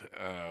violent.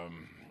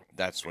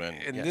 That's when.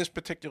 In this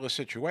particular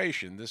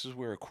situation, this is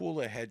where a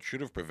cooler head should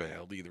have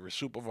prevailed. Either a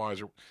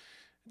supervisor,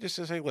 just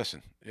to say,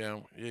 listen,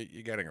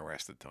 you're getting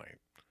arrested tonight.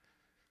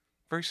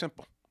 Very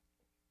simple.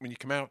 When you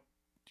come out,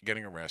 you're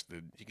getting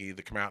arrested. You can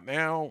either come out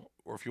now,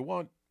 or if you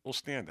want, we'll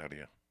stand out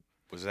here.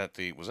 Was that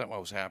what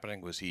was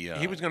happening? Was he?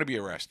 He was going to be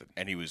arrested,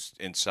 and he was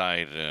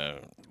inside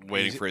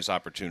waiting for his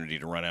opportunity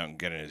to run out and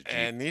get in his Jeep.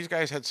 And these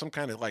guys had some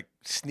kind of like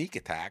sneak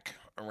attack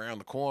around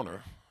the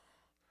corner.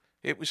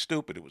 It was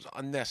stupid. It was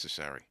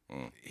unnecessary.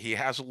 He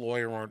has a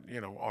lawyer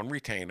on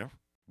retainer.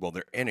 Well,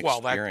 they're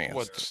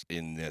inexperienced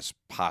in this,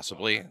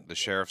 possibly the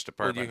sheriff's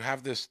department. Well, you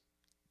have this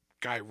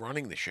guy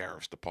running the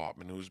sheriff's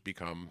department who's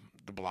become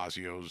De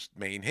Blasio's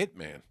main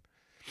hitman.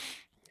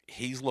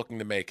 He's looking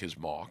to make his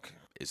mark.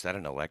 Is that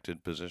an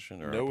elected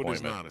position or no? Appointment? It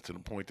is not. It's an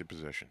appointed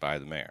position by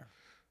the mayor.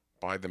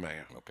 By the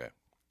mayor. Okay,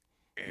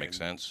 and makes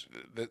sense.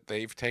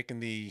 They've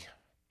taken the.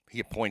 He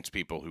appoints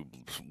people who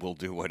will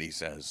do what he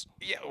says.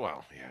 Yeah,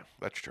 well, yeah,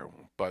 that's true.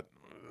 But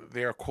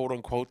they're quote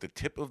unquote the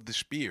tip of the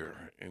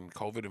spear in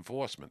COVID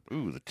enforcement.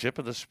 Ooh, the tip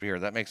of the spear.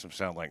 That makes them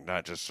sound like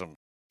not just some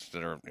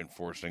that are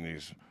enforcing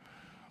these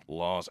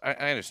laws. I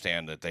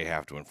understand that they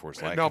have to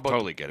enforce. I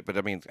totally get it. But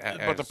I mean,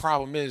 but the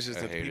problem is that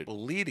the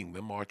people leading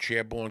them are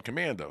chairborne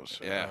commandos.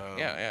 Yeah.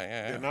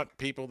 They're not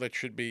people that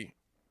should be.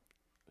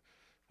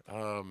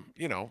 I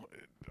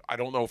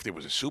don't know if there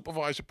was a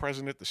supervisor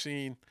present at the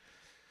scene,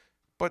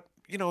 but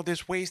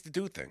there's ways to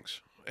do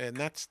things, and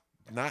that's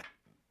not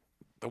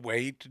the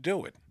way to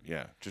do it.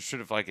 Yeah, just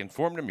should have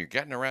informed him you're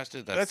getting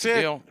arrested. That's the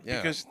it. Deal.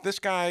 Yeah. Because this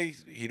guy,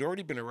 he'd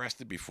already been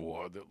arrested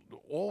before.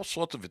 All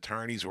sorts of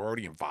attorneys were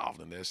already involved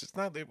in this.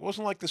 It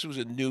wasn't like this was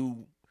a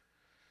new,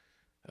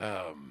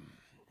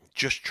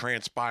 just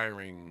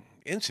transpiring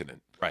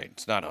incident. Right.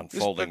 It's not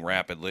unfolding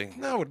rapidly.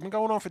 No, it's been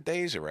going on for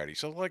days already.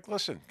 So,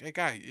 listen, hey,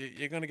 guy,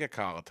 you're going to get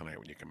collared tonight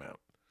when you come out.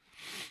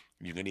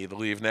 You can either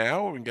leave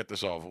now and get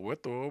this over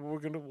with, or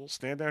we'll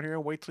stand out here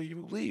and wait till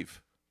you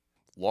leave.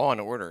 Law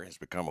and order has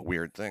become a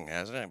weird thing,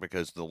 hasn't it?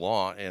 Because the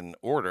law and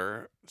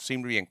order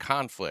seem to be in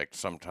conflict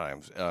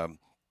sometimes.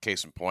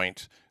 Case in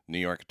point, New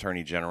York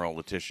Attorney General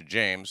Letitia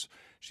James.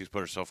 She's put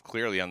herself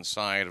clearly on the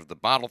side of the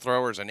bottle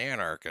throwers and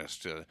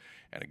anarchists and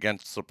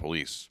against the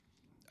police.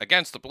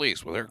 Against the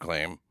police, with her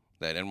claim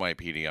that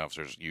NYPD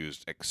officers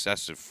used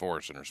excessive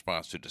force in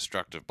response to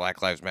destructive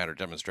Black Lives Matter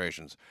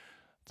demonstrations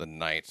the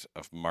night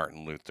of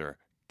Martin Luther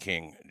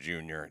King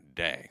Jr.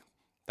 Day.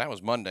 That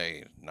was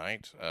Monday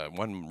night,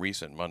 one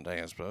recent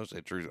Monday, I suppose.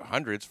 They drew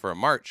hundreds for a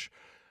march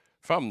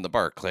from the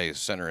Barclays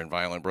Center in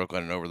violent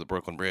Brooklyn and over the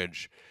Brooklyn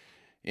Bridge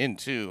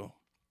into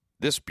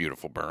this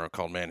beautiful borough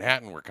called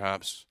Manhattan, where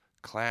cops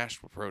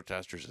clashed with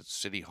protesters at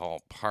City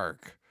Hall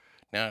Park.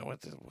 Now,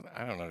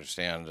 I don't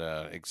understand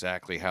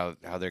exactly how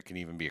there can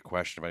even be a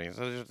question about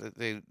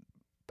it.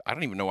 I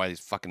don't even know why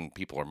these fucking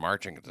people are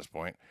marching at this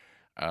point.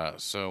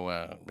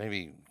 So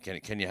maybe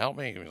can you help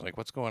me?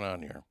 What's going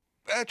on here?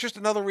 That's just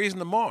another reason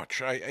to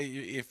march.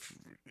 If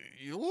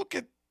you look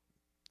at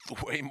the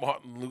way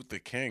Martin Luther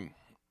King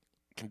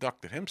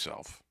conducted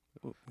himself.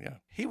 Ooh, yeah.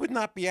 He would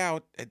not be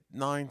out at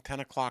 9, 10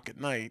 o'clock at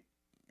night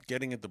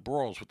getting into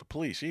brawls with the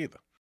police either.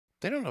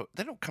 They don't know.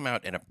 They don't come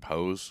out and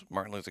oppose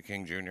Martin Luther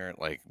King Jr.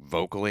 like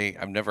vocally.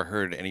 I've never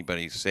heard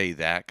anybody say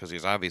that because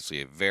he's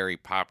obviously a very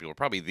popular,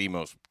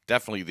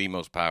 definitely the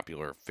most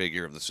popular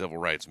figure of the civil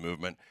rights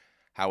movement.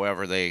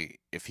 However,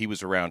 if he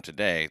was around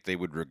today, they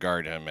would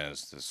regard him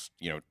as this,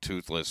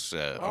 toothless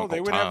Uncle they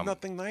would Tom. have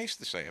nothing nice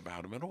to say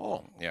about him at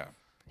all. Yeah,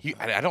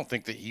 I don't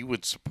think that he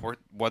would support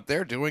what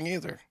they're doing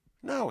either.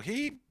 No,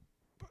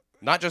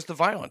 Not just the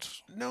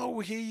violence.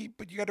 but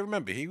you got to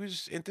remember, he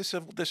was into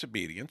civil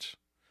disobedience.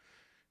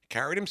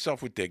 Carried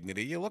himself with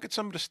dignity. You look at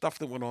some of the stuff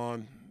that went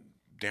on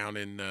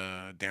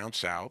down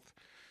south,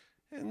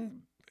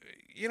 and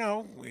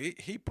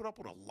he put up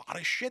with a lot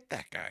of shit.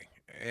 That guy,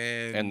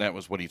 and that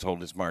was what he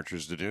told his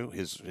marchers to do.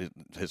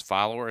 His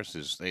followers,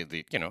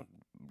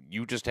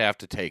 you just have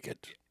to take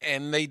it.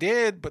 And they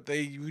did, but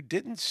you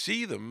didn't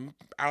see them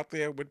out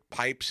there with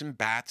pipes and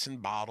bats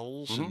and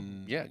bottles. Mm-hmm.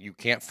 And yeah, you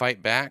can't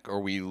fight back or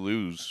we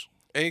lose.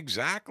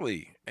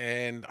 Exactly,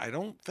 and I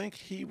don't think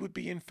he would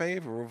be in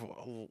favor of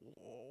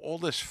all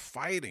this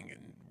fighting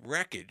and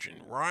wreckage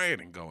and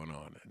rioting going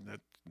on. And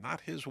that's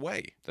not his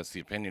way. That's the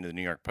opinion of the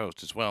New York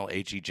Post as well.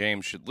 H.E.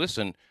 James should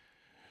listen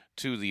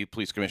to the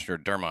police commissioner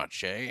Dermot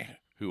Shea,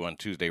 who on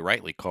Tuesday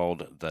rightly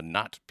called the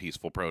not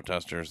peaceful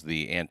protesters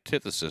the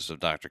antithesis of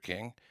Dr.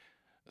 King,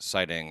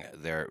 citing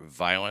their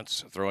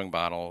violence, throwing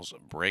bottles,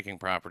 breaking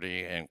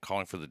property, and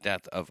calling for the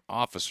death of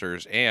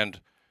officers and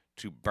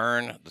to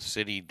burn the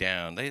city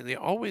down. They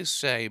always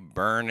say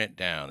burn it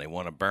down. They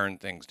want to burn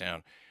things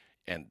down.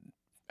 And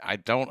I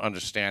don't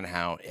understand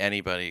how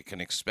anybody can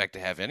expect to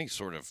have any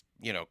sort of,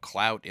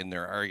 clout in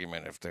their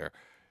argument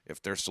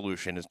if their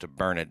solution is to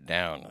burn it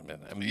down. I mean,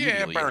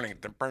 immediately. Yeah,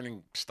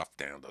 burning stuff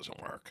down doesn't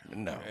work.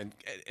 No. And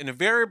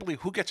invariably,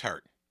 who gets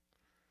hurt?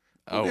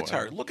 Who gets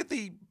hurt? Uh, Look at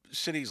the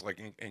cities like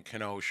in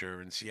Kenosha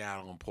and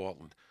Seattle and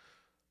Portland.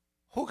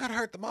 Who got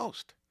hurt the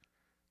most?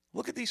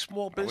 Look at these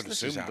small I would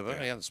businesses assume out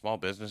there. the small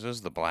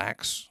businesses, the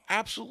blacks.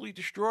 Absolutely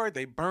destroyed.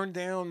 They burned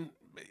down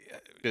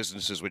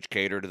Businesses which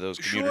cater to those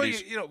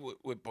communities. Sure,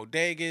 with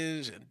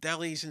bodegas and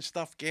delis and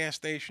stuff, gas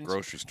stations,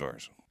 Grocery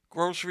stores.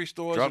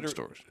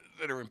 drugstores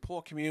that are in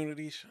poor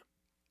communities,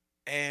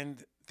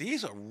 and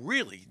these are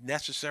really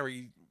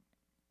necessary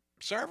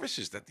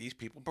services that these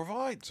people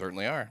provide,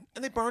 Certainly are.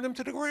 and they burn them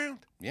to the ground.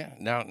 Yeah.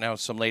 Now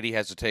some lady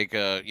has to take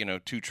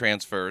 2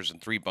 transfers and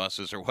 3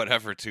 buses or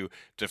whatever to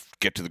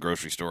get to the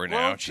grocery store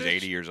now. Well, She's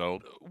 80 years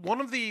old.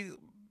 One of the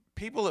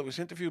people that was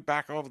interviewed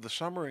back over the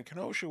summer in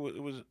Kenosha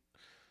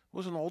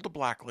was an older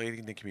black lady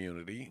in the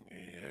community,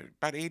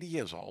 about 80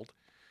 years old.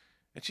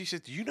 And she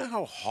said, "Do you know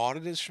how hard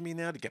it is for me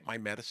now to get my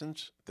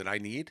medicines that I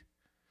need?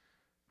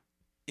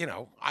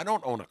 I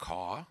don't own a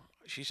car."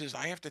 She says,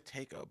 "I have to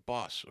take a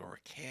bus or a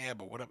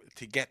cab or whatever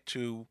to get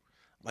to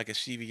like a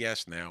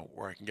CVS now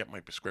where I can get my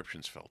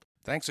prescriptions filled."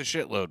 Thanks a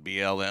shitload,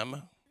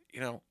 BLM.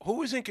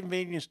 Who is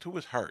inconvenienced, who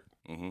is hurt?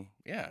 Mm-hmm.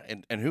 Yeah,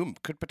 and who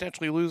could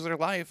potentially lose their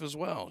life as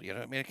well.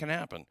 It can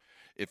happen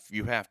if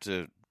you have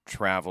to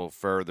travel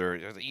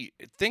further.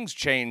 Things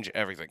change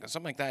everything.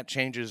 Something like that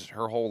changes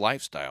her whole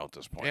lifestyle at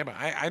this point. Yeah, but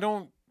I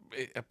don't.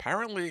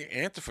 Apparently,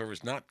 Antifa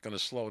is not going to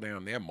slow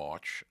down their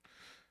march.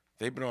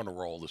 They've been on a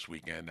roll this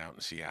weekend out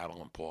in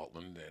Seattle and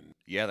Portland, and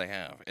Yeah, they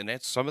have,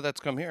 and some of that's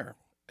come here.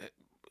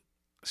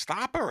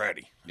 stop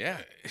already.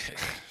 Yeah,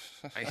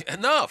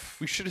 Enough.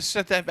 we should have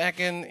set that back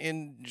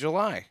in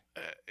July.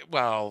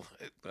 Well,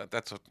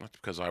 that's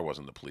because I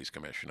wasn't the police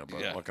commissioner,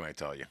 but Yeah. what can I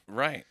tell you?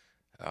 Right.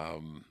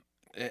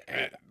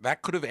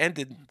 That could have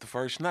ended the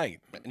first night.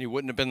 And you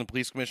wouldn't have been the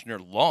police commissioner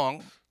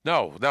long.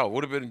 No, it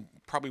would have been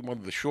probably one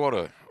of the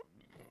shorter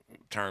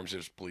terms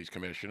as police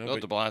commissioner. Bill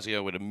but- de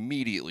Blasio would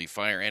immediately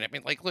fire. And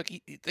look,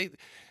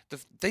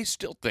 they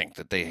still think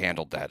that they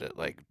handled that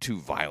too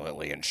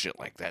violently and shit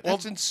like that.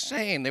 That's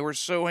insane. They were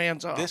so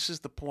hands off. This is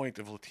the point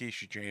of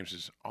Letitia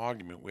James's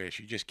argument, where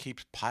she just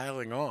keeps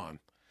piling on.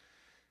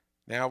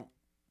 Now,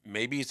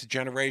 maybe it's a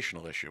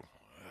generational issue.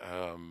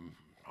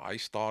 I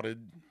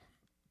started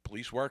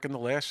police work in the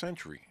last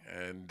century,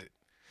 and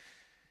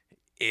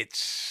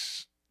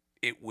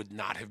it would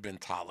not have been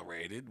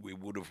tolerated. We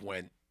would have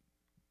went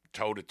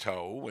toe to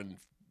toe and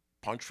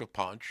punch for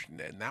punch,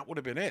 and that would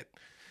have been it.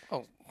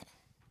 Oh,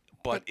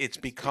 but it's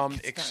become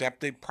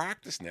accepted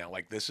practice now.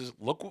 Like,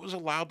 look what was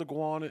allowed to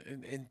go on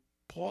in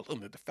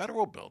Portland at the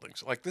federal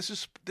buildings. Like, this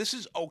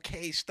is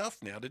okay stuff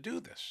now to do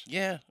this.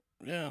 yeah,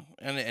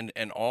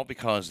 and all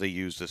because they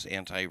use this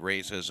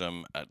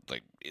anti-racism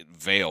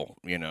veil,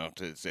 and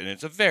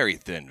it's a very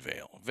thin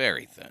veil,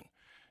 very thin.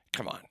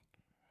 Come on.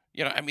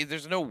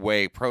 There's no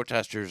way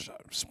protesters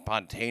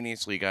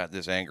spontaneously got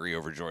this angry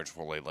over George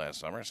Floyd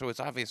last summer. So it's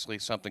obviously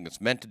something that's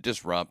meant to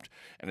disrupt,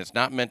 and it's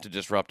not meant to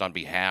disrupt on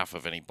behalf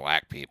of any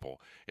black people.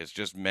 It's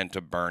just meant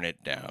to burn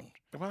it down.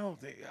 Well,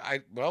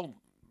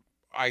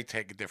 I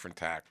take a different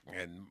tack,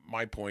 and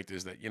my point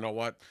is that, you know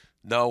what?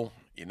 No,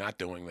 you're not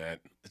doing that.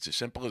 It's as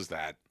simple as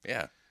that.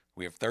 Yeah.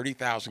 We have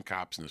 30,000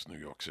 cops in this New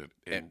York City.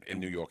 In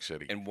New York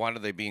City. And what are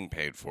they being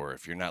paid for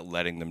if you're not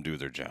letting them do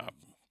their job?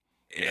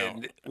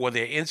 And were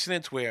there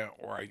incidents where,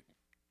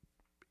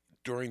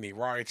 during the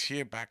riots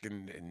here back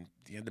in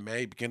the end of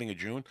May, beginning of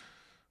June,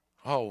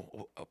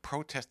 a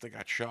protester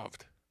got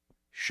shoved.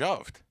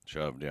 Shoved.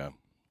 Yeah.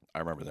 I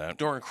remember that.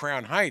 During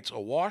Crown Heights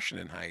or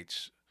Washington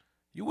Heights,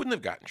 you wouldn't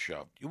have gotten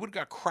shoved. You would have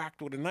got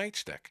cracked with a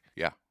nightstick.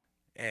 Yeah.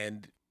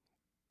 And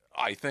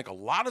I think a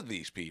lot of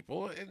these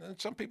people, and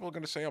some people are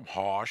going to say I'm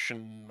harsh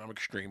and I'm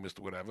extremist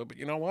or whatever, but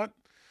you know what?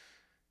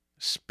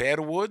 Spare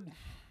the wood,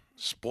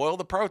 spoil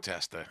the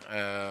protester.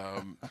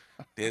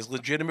 There's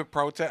legitimate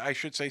protest. I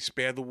should say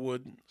spare the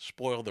wood,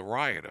 spoil the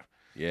rioter.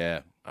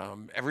 Yeah.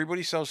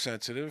 Everybody's so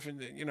sensitive,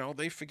 and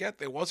they forget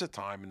there was a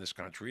time in this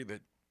country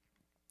that,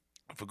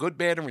 for good,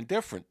 bad, or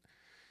indifferent,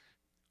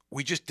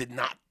 we just did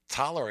not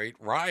tolerate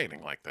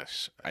rioting like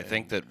this. I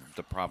think that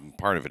the problem,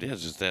 part of it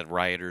is that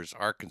rioters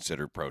are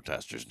considered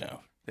protesters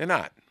now. They're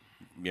not.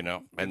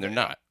 And they're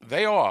not.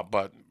 They are,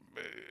 but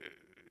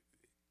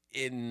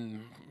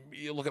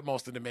you look at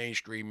most of the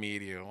mainstream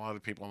media, a lot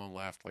of people on the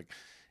left, like,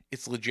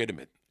 it's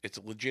legitimate. It's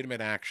a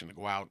legitimate action to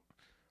go out,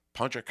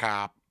 punch a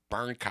cop,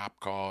 burn cop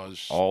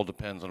cars. All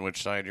depends on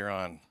which side you're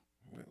on.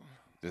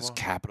 This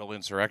capital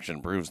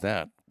insurrection proves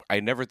that. I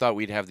never thought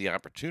we'd have the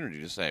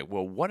opportunity to say,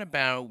 well, what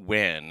about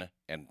when,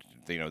 and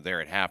there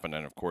it happened,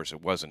 and of course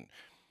it wasn't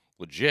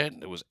legit.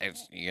 It was, I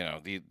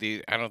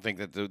don't think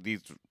that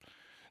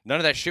none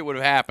of that shit would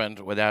have happened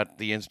without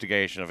the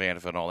instigation of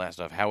Antifa and all that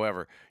stuff.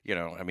 However,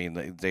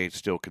 they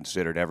still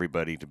considered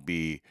everybody to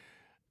be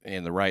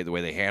in the right the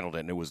way they handled it,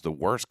 and it was the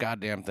worst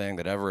goddamn thing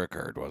that ever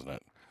occurred, wasn't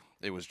it?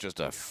 It was just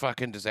a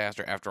fucking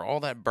disaster. After all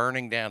that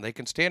burning down, they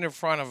can stand in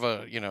front of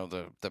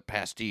the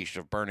pastiche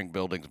of burning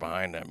buildings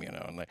behind them,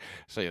 and they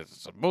say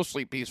it's a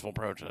mostly peaceful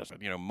protest.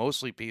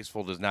 Mostly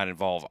peaceful does not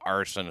involve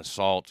arson,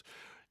 assault,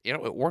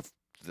 or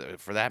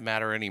for that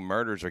matter, any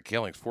murders or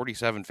killings.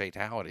 47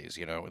 fatalities,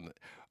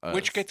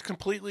 which gets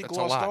completely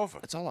glossed over.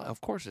 It's a lot.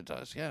 Of course it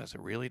does. Yes,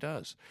 it really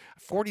does.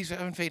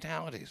 47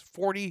 fatalities.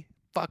 40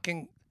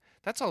 fucking.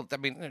 That's all. I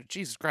mean,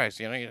 Jesus Christ.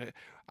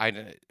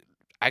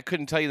 I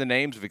couldn't tell you the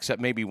names of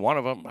except maybe one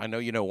of them. I know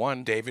you know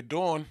one. David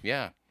Dawn.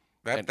 Yeah.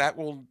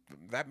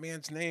 That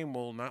man's name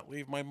will not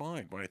leave my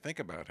mind when I think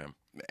about him.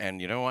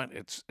 And you know what?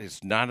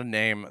 It's not a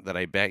name that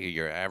I bet you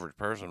your average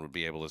person would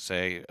be able to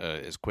say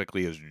as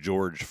quickly as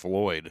George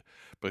Floyd,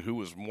 but who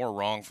was more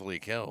wrongfully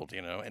killed,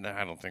 And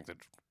I don't think that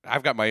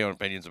I've got my own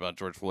opinions about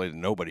George Floyd that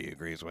nobody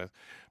agrees with,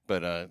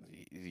 but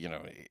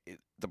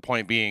the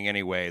point being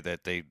anyway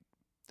that they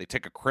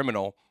take a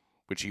criminal,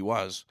 which he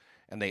was,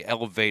 and they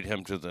elevate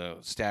him to the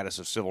status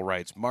of civil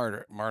rights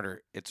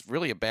martyr. It's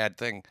really a bad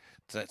thing.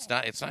 It's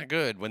not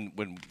good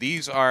when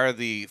these are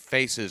the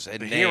faces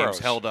and names heroes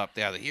held up.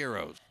 Yeah, the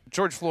heroes.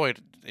 George Floyd,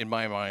 in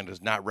my mind,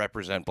 does not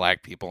represent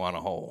black people on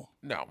a whole.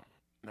 No,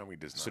 he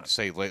does not. So to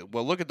say,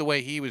 well, look at the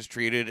way he was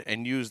treated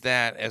and use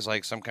that as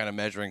like some kind of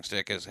measuring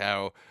stick as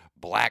how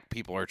black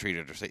people are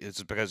treated. Or say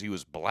it's because he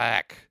was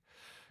black.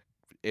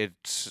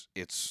 It's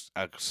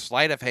a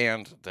sleight of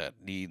hand that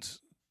needs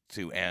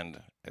to end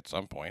at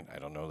some point. I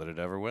don't know that it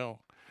ever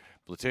will.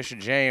 Letitia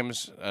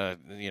James,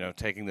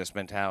 taking this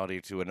mentality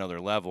to another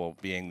level,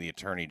 being the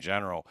Attorney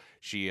General,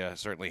 she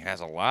certainly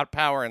has a lot of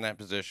power in that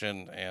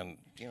position, and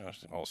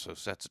also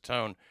sets a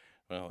tone.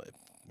 Well,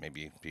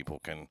 maybe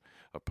people can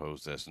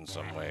oppose this in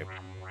some way.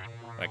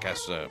 I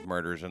guess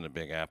murders in the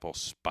Big Apple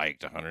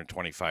spiked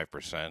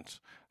 125%.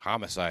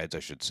 Homicides,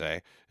 I should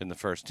say, in the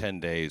first 10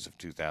 days of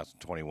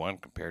 2021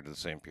 compared to the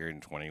same period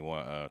in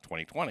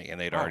 2020, and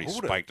they'd already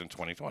spiked in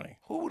 2020.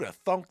 Who would have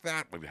thunk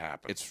that would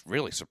happen? It's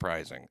really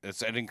surprising.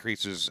 It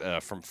increases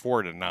from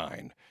 4 to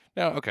 9.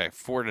 Now, okay,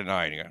 4 to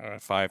 9, you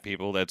got 5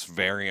 people, that's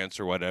variance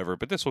or whatever,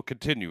 but this will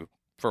continue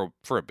for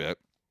a bit.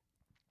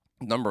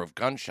 Number of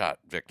gunshot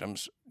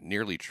victims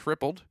nearly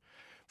tripled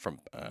from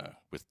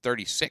with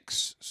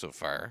 36 so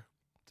far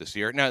this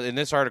year. Now, and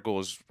this article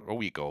is a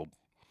week old,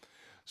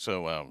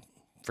 so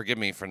forgive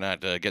me for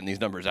not getting these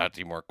numbers out to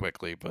you more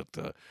quickly,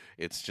 but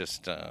it's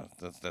just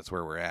that's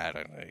where we're at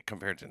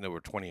compared to there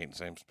were 28 in the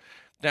same.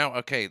 Now,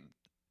 okay,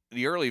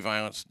 the early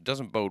violence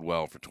doesn't bode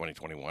well for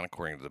 2021,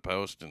 according to the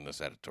Post in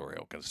this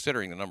editorial,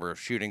 considering the number of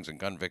shootings and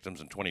gun victims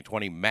in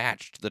 2020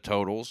 matched the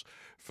totals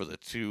for the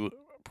two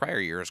prior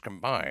years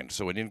combined.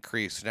 So an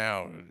increase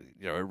now,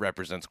 it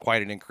represents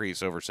quite an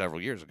increase over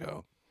several years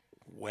ago.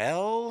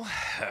 Well,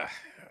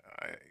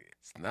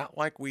 it's not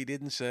like we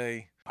didn't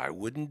say, I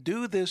wouldn't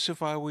do this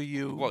if I were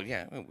you. Well,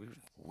 yeah.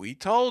 We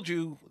told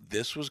you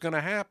this was going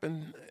to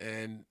happen.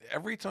 And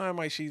every time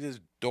I see this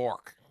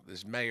dork,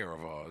 this mayor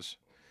of ours,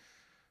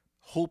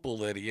 hoople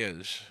that he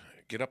is,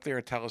 get up there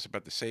and tell us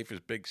about the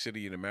safest big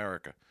city in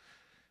America.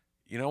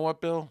 You know what,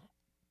 Bill?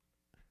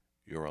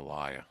 You're a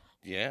liar.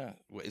 Yeah.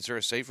 Is there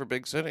a safer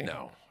big city?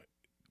 No.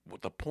 Well,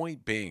 the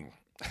point being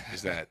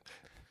is that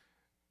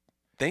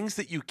things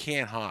that you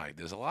can't hide.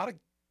 There's a lot of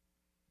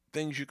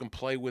things you can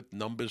play with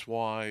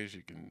numbers-wise.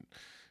 You can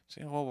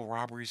say, well,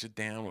 robberies are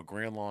down or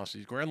grand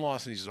larcenies. Grand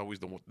larcenies is always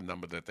the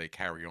number that they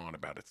carry on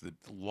about. It's the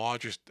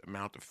largest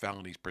amount of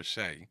felonies per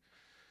se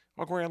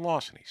are grand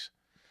larcenies.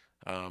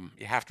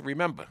 You have to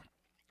remember,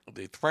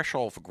 the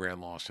threshold for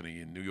grand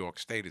larceny in New York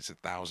State is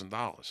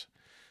 $1,000.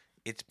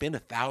 It's been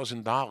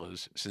 $1,000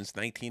 since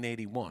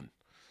 1981.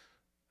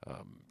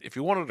 If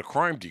you wanted a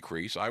crime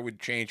decrease, I would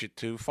change it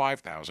to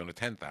 5,000 or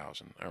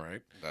 10,000. All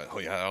right.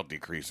 I'll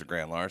decrease the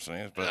grand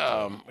larcenies,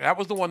 but That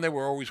was the one they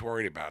were always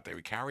worried about. They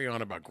would carry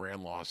on about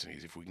grand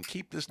larcenies. If we can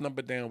keep this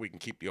number down, we can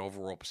keep the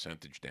overall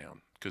percentage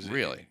down.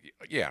 Really?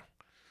 Yeah.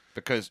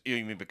 because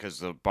you mean because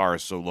the bar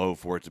is so low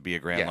for it to be a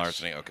grand Yes.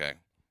 larceny? Okay,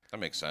 that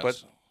makes sense.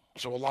 But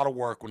so a lot of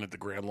work went into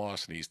grand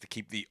larcenies to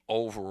keep the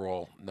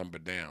overall number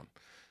down.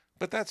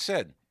 But that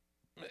said,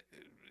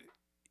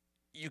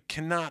 you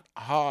cannot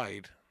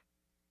hide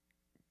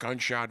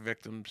gunshot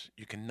victims.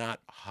 You cannot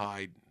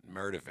hide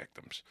murder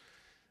victims.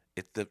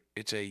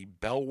 It's a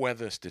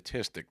bellwether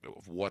statistic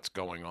of what's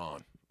going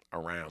on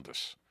around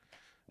us.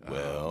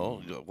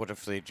 Well, what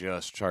if they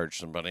just charge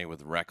somebody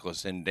with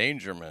reckless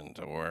endangerment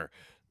or,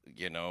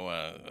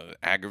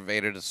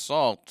 aggravated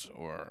assault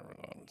or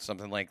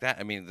something like that?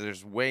 I mean,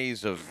 there's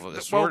ways of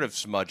sort of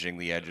smudging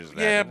the edges of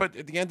that. Yeah, but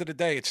at the end of the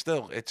day,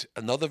 it's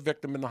another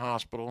victim in the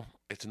hospital.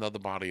 It's another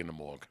body in the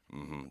morgue.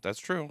 Mm-hmm. That's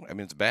true. I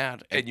mean, it's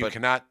bad. And you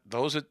cannot,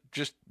 those are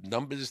just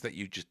numbers that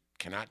you just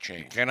cannot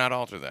change. You cannot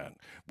alter that.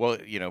 Well,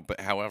 but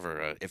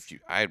however,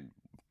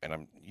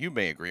 you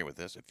may agree with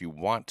this, if you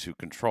want to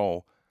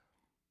control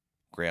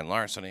grand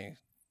larceny,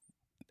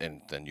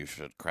 and then you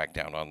should crack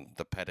down on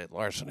the petite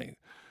larceny.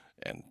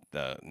 And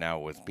now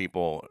with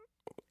people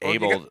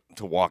able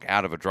to walk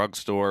out of a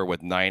drugstore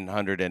with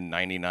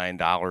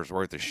 $999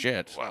 worth of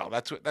shit. Well,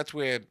 that's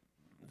where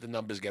the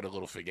numbers get a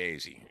little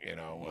fugazi,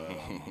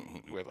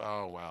 with,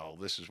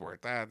 this is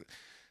worth that.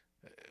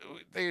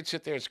 They'd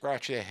sit there and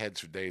scratch their heads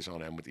for days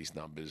on end with these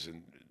numbers.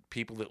 And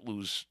people that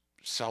lose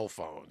cell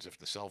phones, if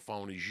the cell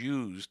phone is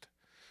used,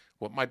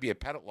 what might be a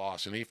petite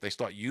larceny, if they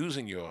start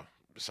using your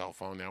cell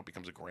phone now, it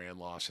becomes a grand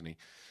larceny.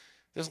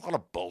 There's a lot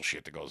of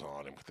bullshit that goes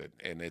on with it,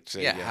 and it's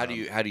how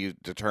do you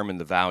determine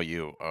the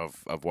value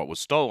of what was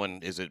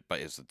stolen? Is it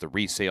the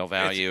resale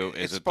value?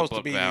 Is it the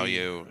book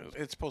value?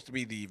 It's supposed to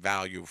be the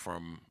value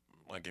from,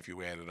 like, if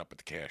you add it up at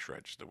the cash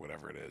register,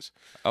 whatever it is.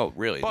 Oh,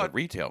 really? The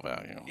retail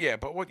value? Yeah,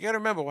 but what you got to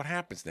remember, what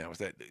happens now is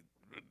that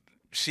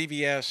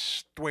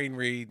CVS, Duane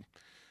Reade,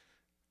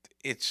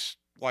 it's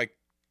like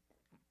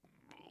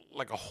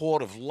a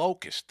horde of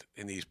locusts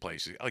in these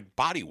places, like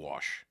Body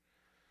Wash.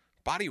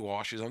 Body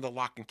Wash is under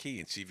lock and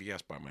key in CVS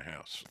by my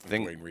house.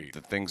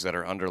 The things that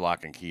are under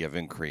lock and key have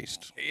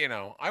increased.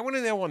 I went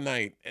in there one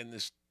night, and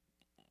this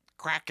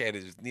crackhead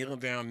is kneeling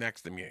down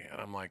next to me, and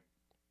I'm like,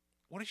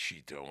 what is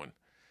she doing?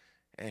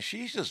 And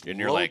she's just... And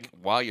you're like,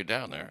 while you're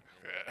down there.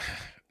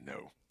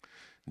 No.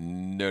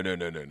 Not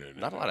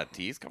a lot of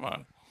teeth, come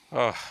on.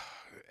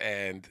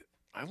 And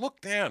I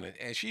look down,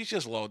 and she's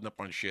just loading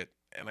up on shit,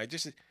 and I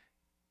just said,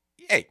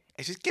 hey,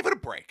 I said, give it a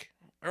break.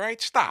 All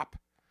right, stop.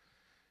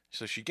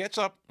 So she gets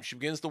up, she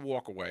begins to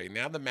walk away.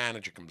 Now the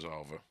manager comes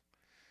over.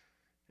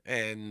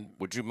 And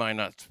would you mind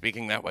not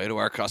speaking that way to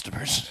our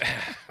customers?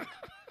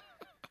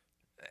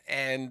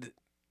 And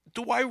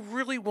do I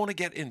really want to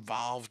get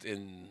involved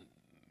in,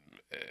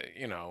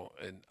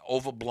 an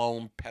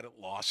overblown petite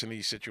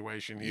larceny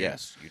situation here?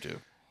 Yes, you do.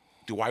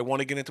 Do I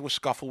want to get into a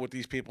scuffle with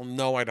these people?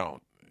 No, I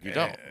don't. You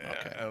don't?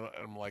 Okay.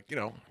 I'm like,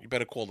 you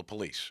better call the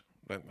police.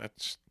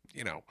 That's.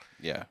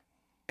 Yeah.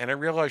 And I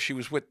realized she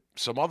was with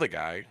some other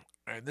guy.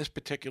 And this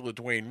particular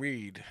Duane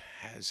Reade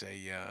has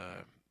a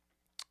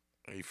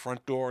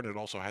front door, and it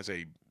also has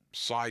a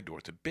side door.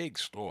 It's a big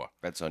store.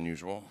 That's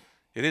unusual.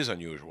 It is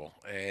unusual.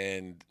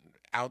 And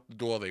out the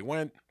door they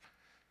went,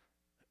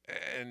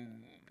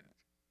 and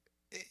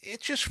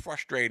it's just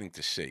frustrating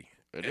to see.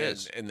 It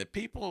is. And the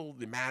people,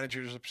 the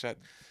manager's upset.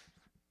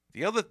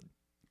 The other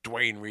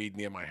Duane Reade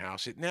near my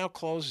house, it now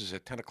closes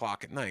at 10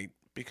 o'clock at night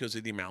because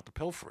of the amount of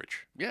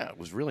pilferage. Yeah, it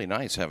was really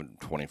nice having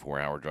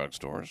 24-hour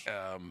drugstores.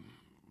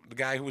 The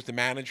guy who was the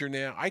manager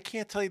now, I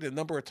can't tell you the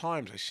number of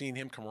times I've seen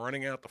him come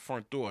running out the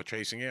front door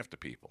chasing after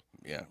people.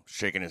 Yeah,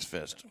 shaking his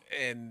fist.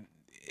 And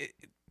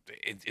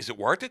is it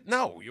worth it?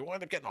 No. You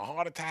wind up getting a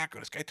heart attack, or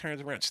this guy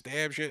turns around and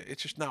stabs you.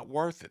 It's just not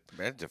worth it.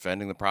 Man,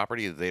 defending the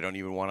property that they don't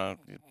even want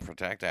to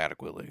protect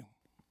adequately.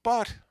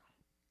 But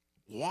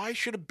why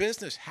should a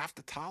business have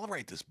to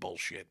tolerate this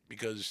bullshit?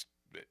 Because,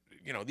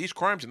 these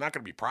crimes are not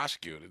going to be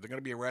prosecuted. They're going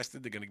to be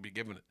arrested. They're going to be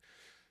given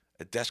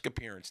a desk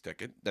appearance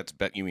ticket.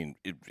 You mean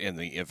in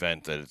the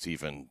event that it's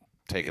even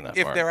taken that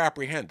far? far? If they're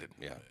apprehended.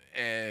 Yeah.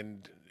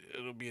 And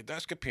it'll be a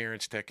desk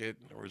appearance ticket,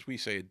 or as we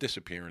say, a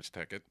disappearance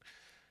ticket,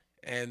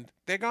 and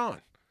they're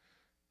gone.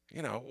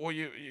 Or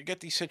you get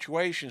these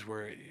situations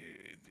where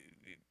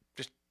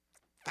just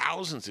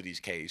thousands of these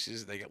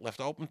cases, they get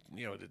left open.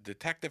 The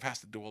detective has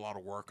to do a lot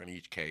of work on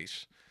each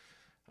case.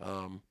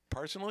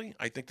 Personally,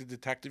 I think the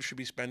detectives should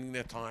be spending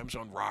their times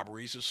on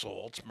robberies,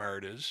 assaults,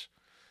 murders,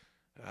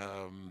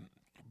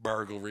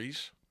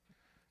 burglaries,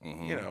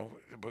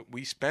 but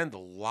we spend a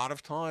lot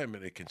of time,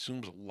 and it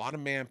consumes a lot of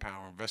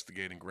manpower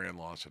investigating grand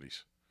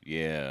larcenies.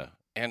 Yeah.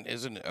 And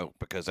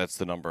because that's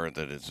the number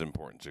that is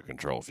important to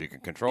control. If you can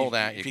control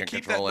that, you can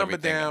control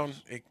everything. If you keep that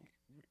number down,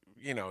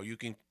 you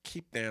can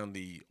keep down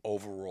the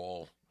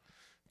overall,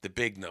 the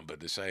big number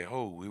to say,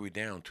 oh, we were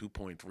down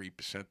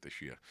 2.3%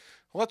 this year.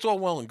 Well, that's all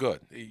well and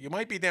good. You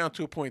might be down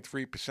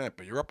 2.3%,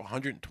 but you're up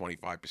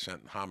 125% in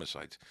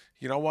homicides.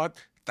 You know what?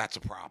 That's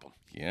a problem.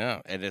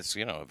 Yeah, and it's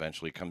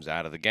eventually comes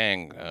out of the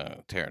gang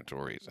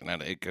territories, and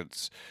then it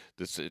gets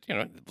this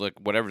like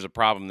whatever's a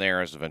problem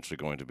there is eventually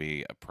going to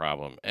be a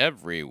problem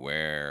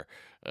everywhere,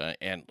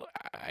 and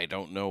I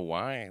don't know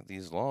why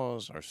these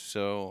laws are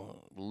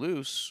so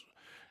loose.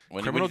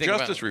 Criminal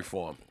justice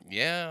reform.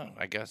 Yeah,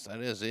 I guess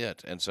that is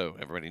it, and so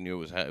everybody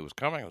knew it was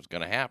coming, it was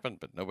going to happen,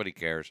 but nobody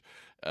cares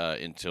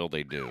until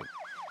they do.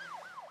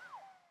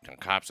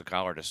 Cops have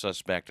collared a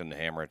suspect in the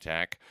hammer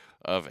attack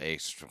of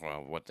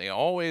what they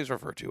always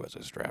refer to as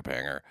a strap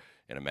hanger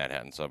in a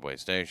Manhattan subway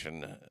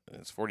station.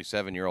 It's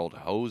 47-year-old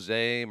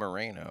Jose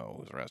Moreno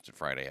who was arrested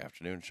Friday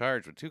afternoon,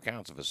 charged with 2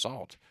 counts of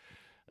assault.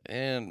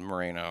 And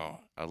Moreno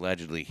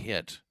allegedly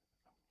hit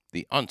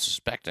the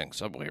unsuspecting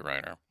subway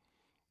rider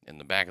in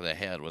the back of the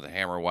head with a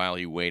hammer while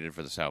he waited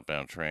for the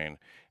southbound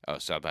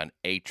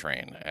A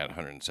train at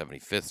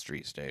 175th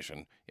Street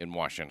Station in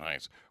Washington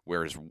Heights,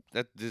 whereas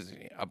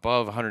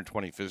above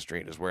 125th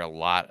Street is where a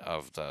lot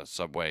of the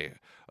subway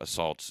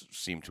assaults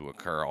seem to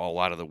occur. A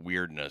lot of the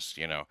weirdness,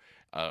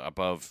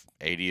 above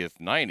 80th,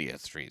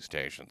 90th Street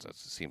stations. It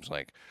seems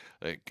like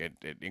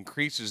it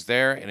increases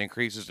there. It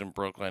increases in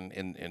Brooklyn,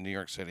 in New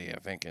York City, I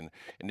think. And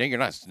then you're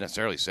not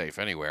necessarily safe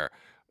anywhere,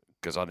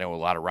 because I know a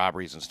lot of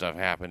robberies and stuff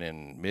happen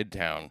in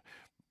Midtown,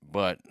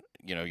 but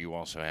you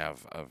also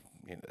have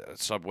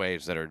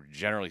subways that are,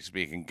 generally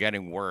speaking,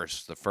 getting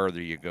worse the further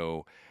you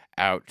go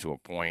out to a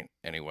point.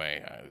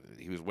 Anyway,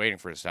 he was waiting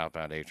for a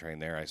southbound A train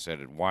there. I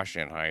said at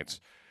Washington Heights.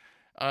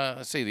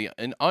 Let's see,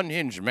 an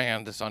unhinged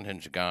man, this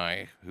unhinged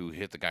guy who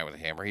hit the guy with a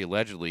hammer, he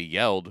allegedly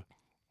yelled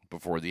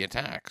before the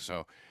attack.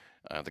 So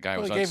the guy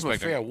was gave him a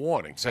unsuspecting. fair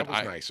warning. Said,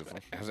 That was nice of him.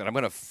 I said, I'm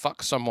going to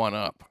fuck someone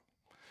up.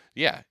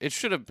 Yeah, it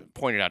should have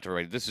pointed out to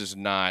everybody, this is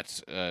not,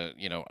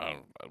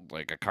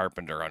 like a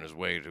carpenter on his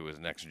way to his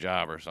next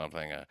job or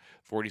something. A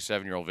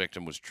 47-year-old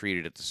victim was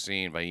treated at the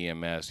scene by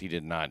EMS. He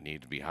did not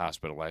need to be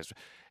hospitalized.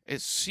 It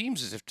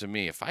seems as if, to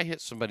me, if I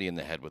hit somebody in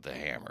the head with a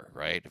hammer,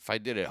 right, if I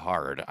did it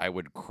hard, I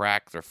would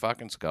crack their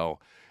fucking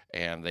skull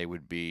and they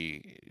would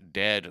be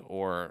dead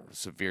or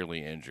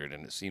severely injured.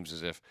 And it seems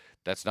as if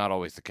that's not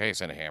always the case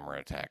in a hammer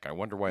attack. I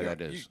wonder why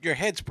that is. Your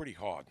head's pretty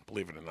hard,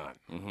 believe it or not.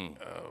 Mm-hmm.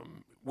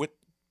 With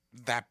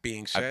that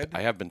being said,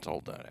 I have been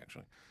told that,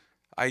 actually.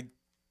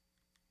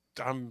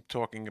 I'm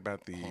talking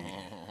about the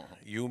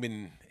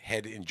human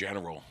head in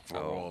general for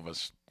all of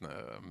us.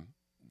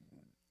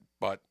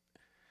 But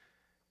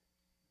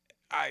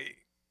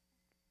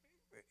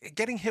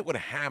getting hit with a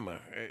hammer,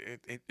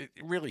 it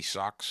really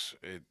sucks.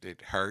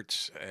 It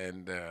hurts,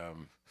 and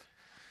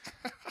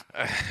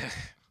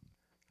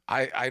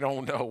I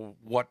don't know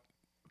what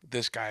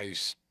this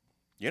guy's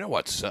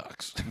what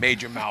sucks?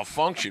 Major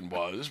malfunction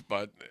was,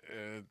 but.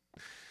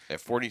 At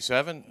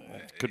 47,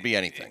 it could be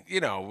anything.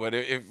 But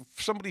if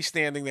somebody's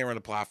standing there on the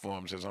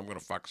platform and says, I'm going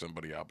to fuck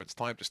somebody up, it's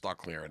time to start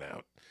clearing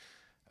out.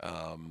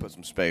 Put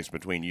some space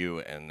between you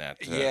and that.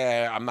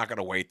 Yeah, I'm not going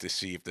to wait to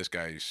see if this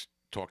guy's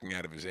talking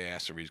out of his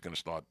ass or he's going to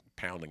start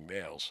pounding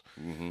nails.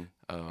 Mm-hmm.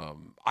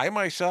 I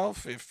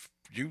myself, if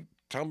you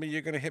tell me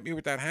you're going to hit me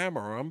with that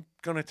hammer, I'm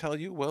going to tell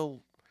you, well,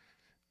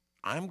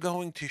 I'm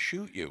going to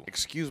shoot you.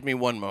 Excuse me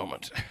one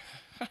moment.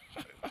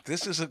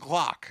 This is a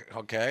Glock,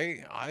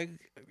 okay?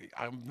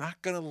 I'm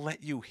not going to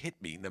let you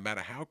hit me no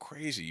matter how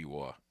crazy you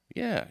are.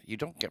 Yeah, you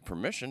don't get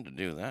permission to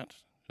do that.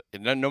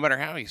 No matter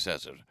how he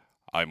says it.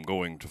 I'm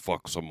going to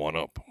fuck someone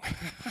up.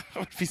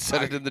 If he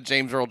said it in the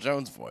James Earl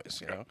Jones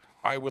voice,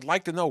 I would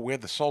like to know where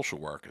the social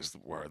workers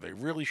were. They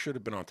really should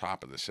have been on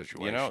top of this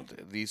situation.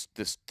 These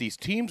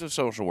teams of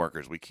social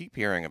workers we keep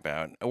hearing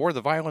about, or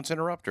the violence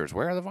interrupters.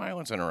 Where are the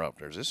violence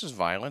interrupters? This is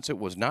violence. It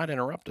was not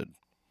interrupted.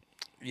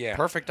 Yeah.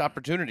 Perfect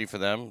opportunity for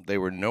them. They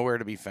were nowhere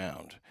to be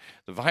found.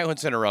 The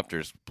violence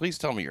interrupters, please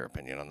tell me your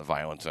opinion on the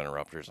violence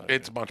interrupters.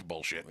 It's a bunch of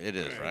bullshit. It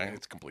is, right?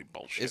 It's complete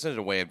bullshit. Isn't it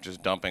a way of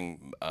just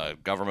dumping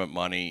government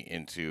money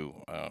into,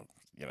 I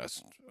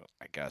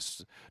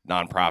guess,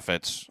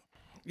 nonprofits?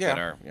 Yeah. That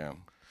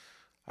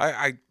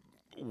are,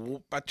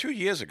 about 2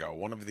 years ago,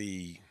 one of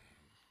the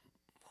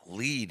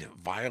lead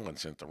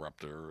violence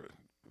interrupter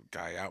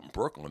guy out in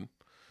Brooklyn,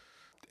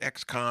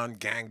 ex-con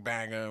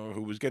gangbanger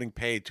who was getting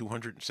paid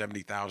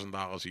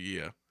 $270,000 a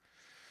year.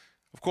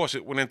 Of course,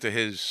 it went into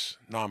his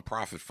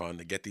nonprofit fund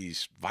to get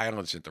these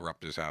violence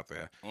interrupters out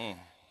there.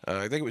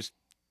 I think it was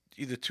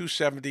either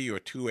 $270 or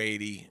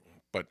 $280,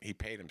 but he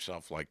paid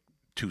himself like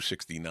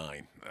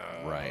 $269.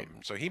 Right.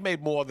 So he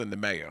made more than the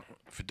mayor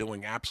for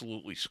doing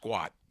absolutely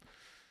squat.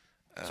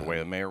 That's the way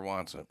the mayor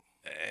wants it.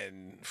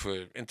 And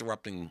for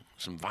interrupting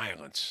some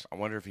violence. I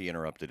wonder if he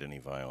interrupted any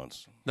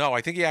violence. No,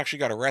 I think he actually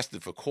got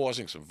arrested for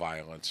causing some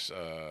violence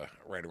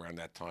right around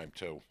that time,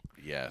 too.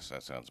 Yes,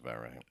 that sounds about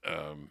right.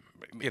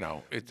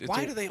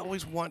 Why do they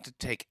always want to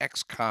take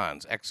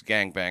ex-cons,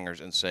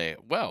 ex-gangbangers, and say,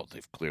 well,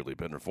 they've clearly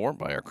been reformed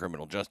by our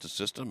criminal justice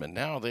system, and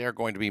now they are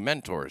going to be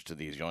mentors to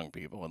these young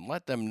people and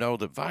let them know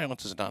that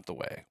violence is not the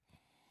way?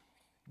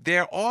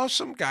 There are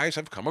some guys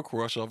I've come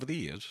across over the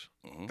years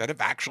that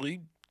have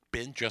actually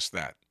been just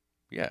that.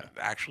 Yeah.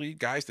 Actually,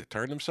 guys that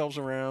turned themselves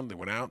around, they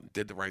went out and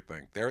did the right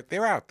thing.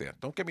 They're out there.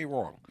 Don't get me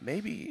wrong.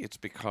 Maybe it's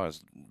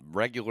because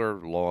regular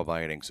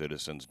law-abiding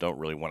citizens don't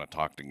really want to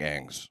talk to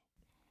gangs.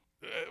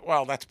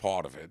 Well, that's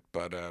part of it,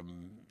 but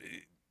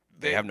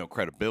They have no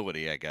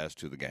credibility, I guess,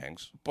 to the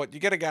gangs. But you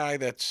get a guy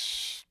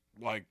that's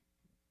like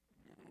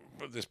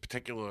this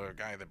particular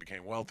guy that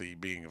became wealthy,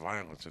 being a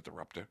violence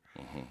interrupter.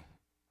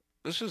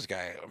 This is a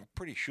guy, I'm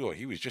pretty sure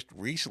he was just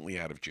recently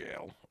out of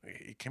jail.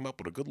 He came up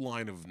with a good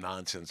line of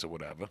nonsense or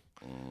whatever,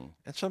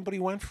 and somebody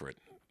went for it.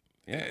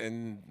 Yeah.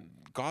 And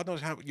God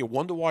knows how. You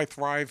wonder why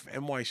Thrive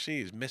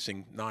NYC is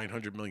missing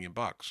 $900 million.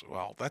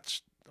 Well,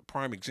 that's a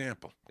prime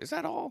example. Is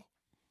that all?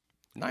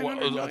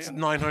 That's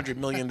 $900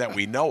 million that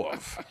we know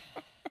of.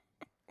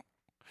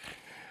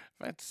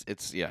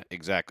 Yeah,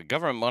 exactly.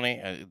 Government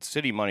money,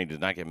 city money does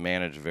not get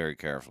managed very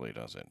carefully,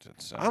 does it?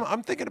 It's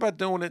I'm thinking about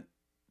doing it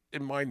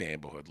in my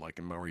neighborhood, like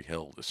in Murray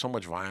Hill. There's so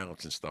much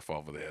violence and stuff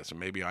over there, so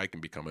maybe I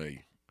can become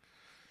a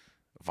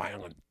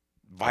violence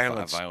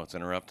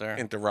interrupter.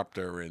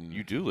 And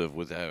you do live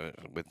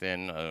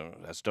within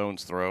a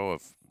stone's throw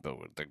of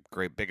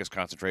the biggest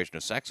concentration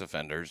of sex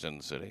offenders in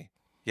the city.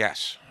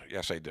 Yes,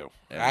 I do.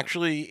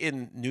 Actually,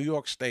 in New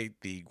York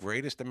State, the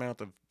greatest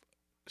amount of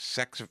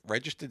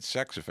registered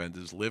sex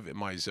offenders live in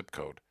my zip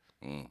code.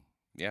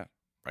 Yeah,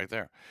 right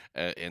there.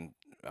 And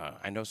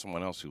I know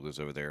someone else who lives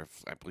over there.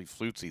 I believe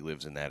Flutzy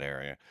lives in that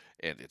area,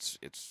 and it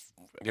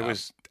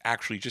was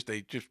actually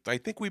I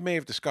think we may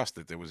have discussed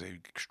it. There was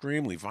an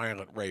extremely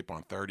violent rape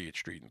on 30th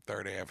Street and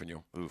 3rd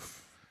Avenue.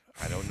 Oof.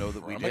 I don't know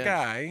that we did. A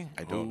guy.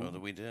 I don't know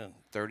that we did.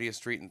 30th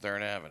Street and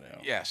 3rd Avenue.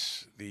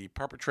 Yes, the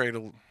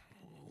perpetrator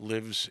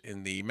lives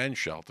in the men's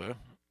shelter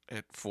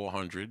at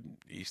 400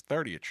 East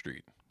 30th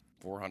Street.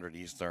 400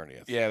 East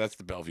 30th. Yeah, that's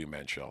the Bellevue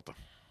men's shelter.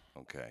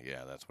 Okay,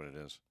 yeah, that's what it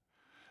is.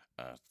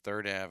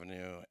 3rd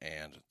Avenue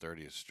and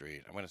 30th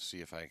Street. I'm going to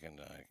see if I can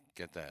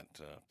get that,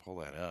 pull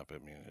that up. I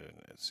mean,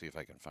 see if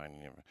I can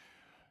find him.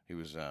 He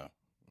was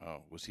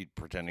he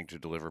pretending to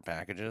deliver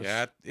packages?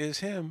 That is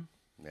him.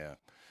 Yeah,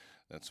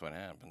 that's what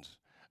happens.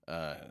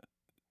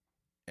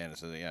 And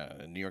so,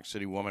 a New York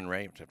City woman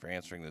raped after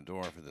answering the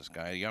door for this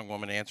guy. A young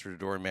woman answered a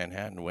door in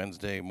Manhattan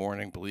Wednesday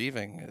morning,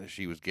 believing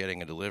she was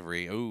getting a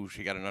delivery. Oh,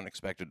 she got an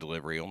unexpected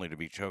delivery, only to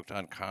be choked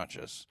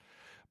unconscious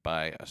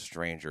by a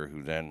stranger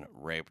who then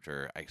raped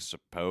her. I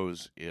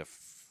suppose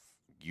if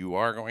you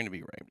are going to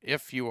be raped,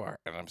 if you are,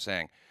 and I'm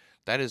saying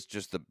that is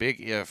just the big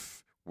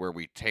if where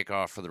we take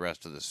off for the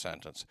rest of the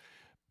sentence.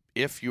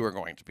 If you are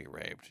going to be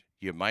raped,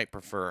 you might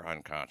prefer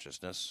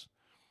unconsciousness.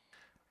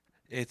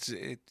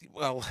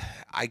 Well,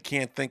 I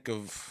can't think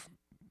of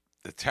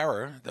the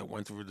terror that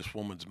went through this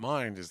woman's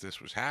mind as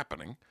this was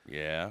happening.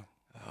 Yeah.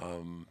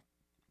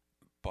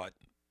 But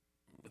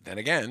then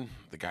again,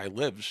 the guy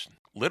lives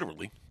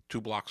literally 2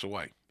 blocks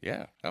away.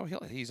 Yeah. Oh,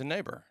 he's a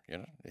neighbor.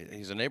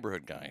 He's a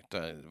neighborhood guy.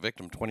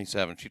 Victim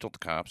 27. She told the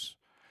cops.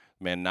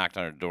 The man knocked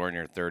on her door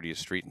near 30th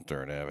Street and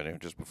 3rd Avenue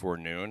just before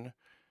noon,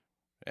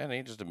 and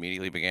he just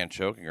immediately began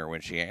choking her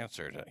when she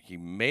answered. He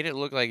made it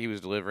look like he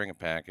was delivering a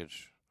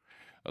package.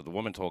 The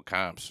woman told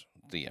cops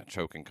the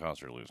choking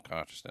caused her to lose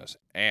consciousness,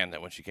 and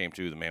that when she came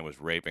to, the man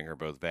was raping her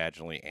both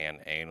vaginally and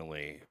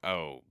anally.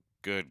 Oh,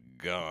 good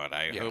God!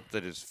 I hope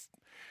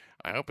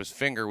his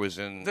finger was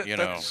in.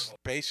 That's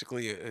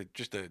basically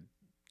just a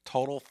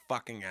total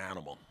fucking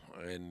animal.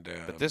 And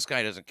but this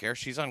guy doesn't care.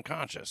 She's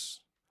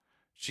unconscious.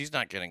 She's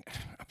not getting.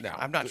 No,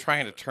 I'm not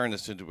trying to turn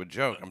this into a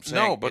joke. I'm saying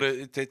no, but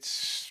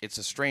it's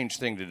a strange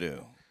thing to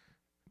do.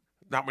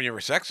 Not when you're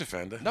a sex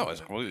offender. No,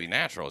 it's completely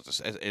natural.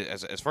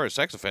 As far as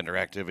sex offender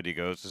activity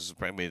goes, this is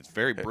it's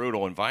very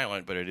brutal and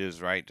violent, but it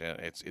is right.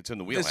 It's in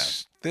the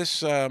wheelhouse. This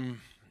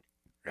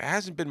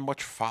hasn't been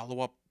much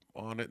follow up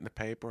on it in the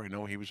paper. I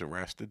know he was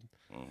arrested.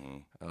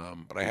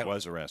 Mm-hmm. But he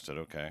was arrested.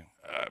 Okay,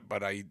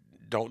 but I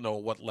don't know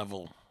what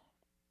level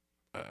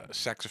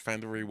sex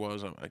offender he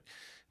was.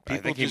 I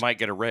think he might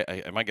get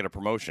a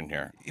promotion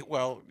here.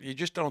 Well, you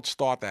just don't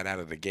start that out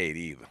of the gate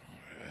either.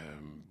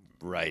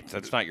 Right.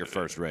 That's not your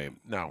first rape.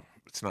 No,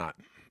 it's not.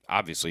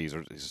 Obviously, he's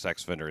a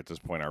sex offender at this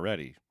point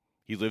already.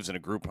 He lives in a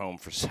group home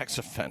for sex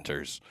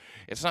offenders.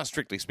 It's not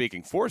strictly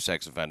speaking for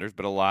sex offenders,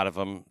 but a lot of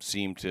them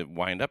seem to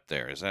wind up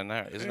there. Isn't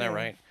that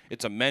right?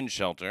 It's a men's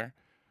shelter.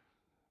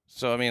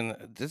 So, I mean,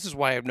 this is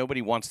why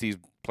nobody wants these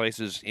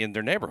places in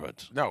their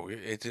neighborhoods. No,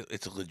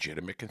 it's a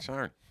legitimate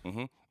concern.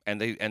 Mm-hmm.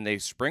 And they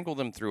sprinkle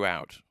them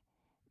throughout.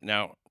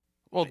 Now,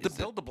 well,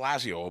 Bill de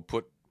Blasio will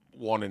put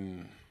one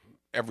in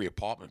every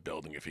apartment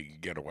building if he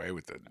could get away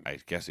with it. I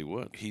guess he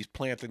would. He's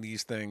planting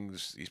these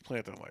things. He's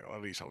planting like all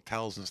these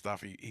hotels and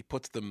stuff. He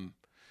puts them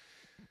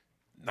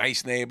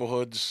nice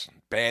neighborhoods,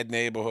 bad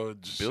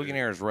neighborhoods.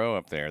 Billionaires Row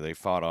up there, they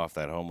fought off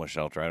that homeless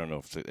shelter. I don't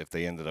know if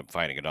they ended up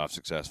fighting it off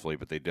successfully,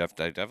 but they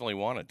definitely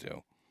wanted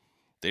to.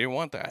 They didn't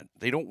want that.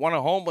 They don't want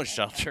a homeless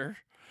shelter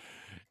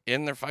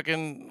in their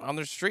on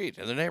their street,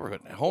 in their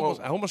neighborhood. A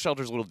homeless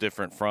shelter is a little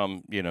different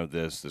from,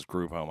 this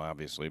group home,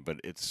 obviously, but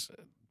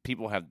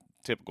people have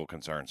typical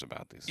concerns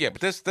about these things. Yeah,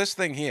 but this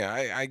thing here,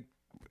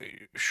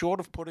 short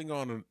of putting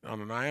on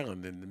an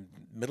island in the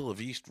middle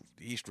of East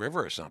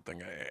River or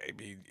something, I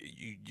mean,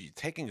 you're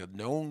taking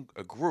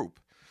a group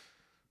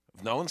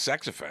of known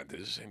sex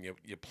offenders and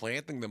you're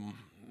planting them,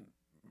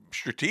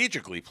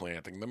 strategically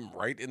planting them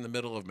right in the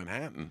middle of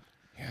Manhattan.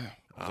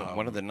 Yeah,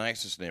 one of the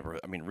nicest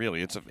neighborhoods. I mean,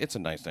 really, it's a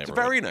nice neighborhood. It's a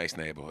very nice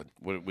neighborhood.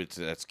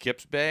 That's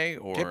Kips Bay,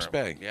 or Kips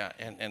Bay. Yeah,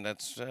 and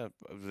that's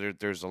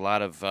there's a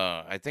lot of.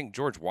 I think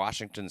George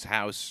Washington's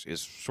house is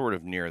sort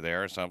of near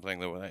there or something.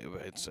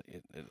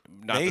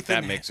 Not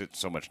that makes it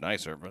so much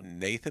nicer, but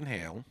Nathan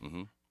Hale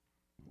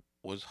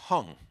was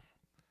hung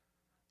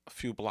a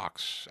few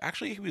blocks.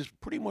 Actually, he was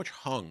pretty much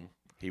hung.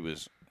 He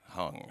was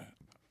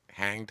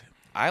Hanged.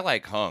 I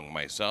like hung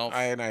myself.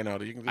 I know.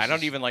 I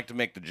don't even like to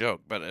make the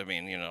joke, but I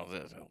mean,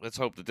 let's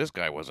hope that this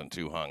guy wasn't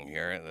too hung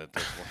here,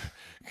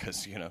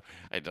 because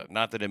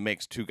not that it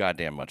makes too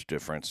goddamn much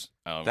difference.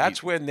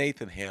 That's where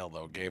Nathan Hale,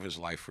 though, gave his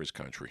life for his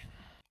country.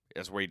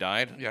 That's where he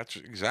died? Yeah, that's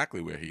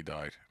exactly where he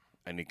died.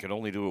 And he could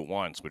only do it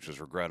once, which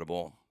is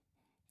regrettable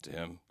to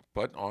him.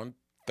 But on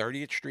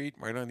 30th Street,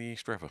 right on the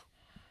East River.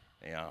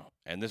 Yeah,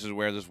 and this is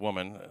where this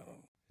woman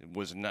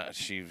was not.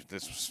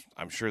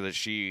 I'm sure that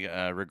she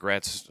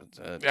regrets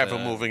ever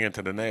moving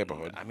into the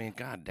neighborhood. I mean,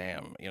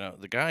 goddamn,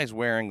 the guy's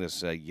wearing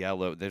this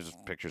yellow. There's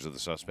pictures of the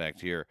suspect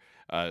here.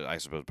 I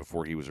suppose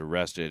before he was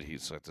arrested,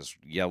 he's like this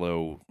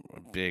yellow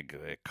big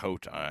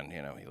coat on.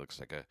 He looks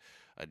like a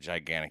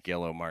gigantic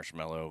yellow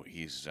marshmallow.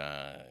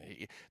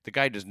 The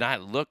guy does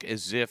not look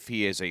as if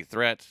he is a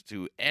threat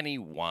to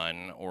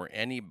anyone or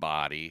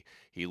anybody.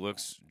 He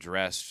looks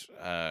dressed,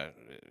 now,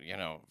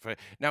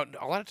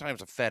 a lot of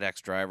times the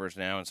FedEx drivers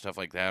now and stuff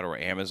like that, or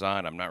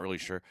Amazon, I'm not really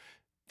sure.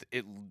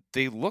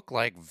 They look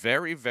like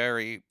very,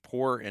 very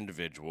poor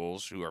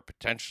individuals who are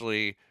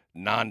potentially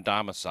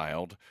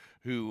non-domiciled,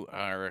 who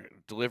are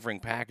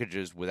delivering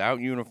packages without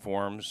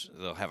uniforms.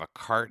 They'll have a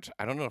cart.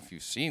 I don't know if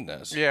you've seen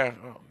this. Yeah.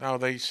 No,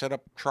 they set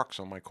up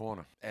trucks on my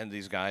corner. And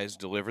these guys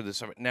deliver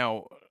this.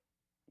 Now,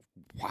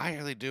 why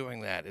are they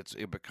doing that?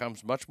 It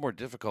becomes much more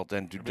difficult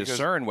then to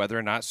discern whether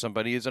or not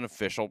somebody is an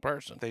official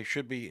person. They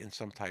should be in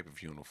some type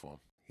of uniform.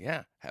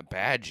 Yeah, a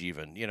badge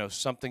even.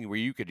 Something where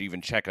you could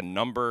even check a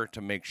number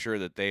to make sure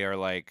that they are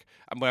like,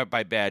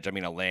 by badge, I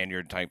mean a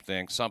lanyard type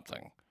thing,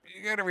 something.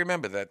 You got to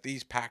remember that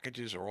these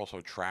packages are also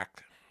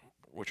tracked,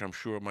 which I'm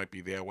sure might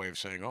be their way of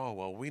saying, oh,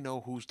 well, we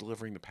know who's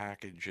delivering the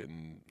package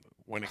and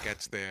when it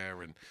gets there.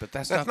 But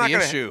that's not the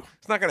issue.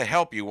 It's not going to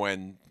help you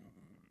when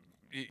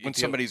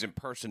somebody's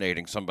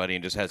impersonating somebody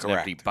and just has an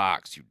empty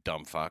box, you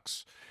dumb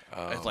fucks.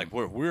 It's like,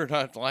 we're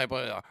not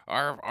liable.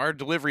 Our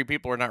delivery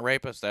people are not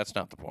rapists. That's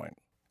not the point.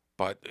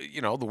 But,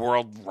 the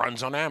world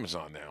runs on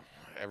Amazon now.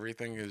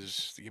 Everything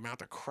is the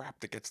amount of crap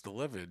that gets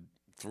delivered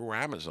through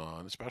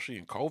Amazon, especially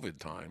in COVID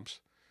times.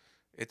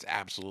 It's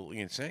absolutely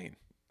insane.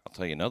 I'll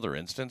tell you another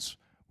instance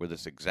where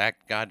this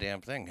exact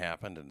goddamn thing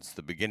happened, and it's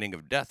the beginning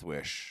of Death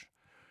Wish.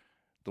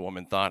 The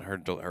woman thought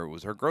it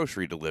was her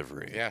grocery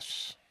delivery.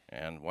 Yes.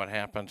 And what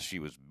happened? She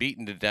was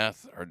beaten to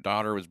death. Her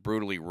daughter was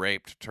brutally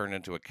raped, turned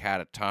into a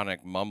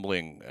catatonic,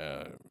 mumbling,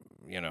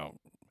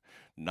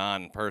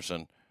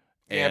 non-person.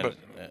 And,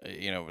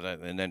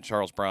 and then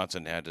Charles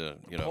Bronson had to,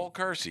 Paul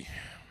Kersey.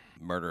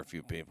 Murder a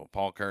few people.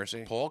 Paul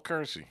Kersey? Paul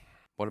Kersey.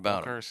 What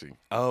about Paul him? Kersey.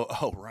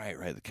 Oh, right,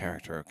 the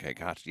character. Okay,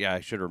 gotcha. Yeah, I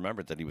should have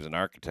remembered that he was an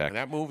architect. And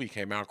that movie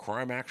came out.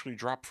 Crime actually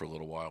dropped for a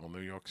little while in New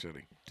York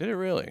City. Did it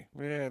really?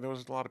 Yeah, there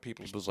was a lot of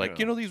people. It was like,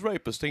 these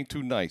rapists ain't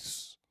too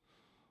nice.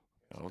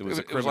 It was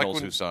the criminals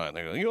who saw it.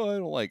 They go, I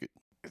don't like it.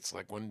 It's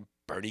like when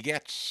Bertie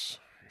Getz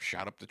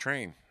shot up the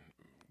train.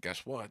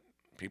 Guess what?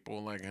 People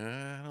were like,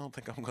 I don't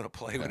think I'm going to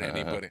play with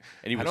anybody.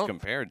 And he was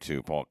compared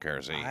to Paul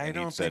Kersey. I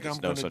don't think I'm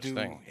going to do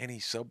any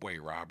subway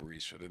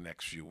robberies for the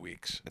next few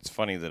weeks. It's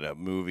funny that a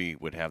movie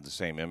would have the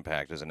same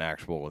impact as an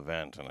actual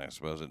event, and I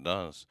suppose it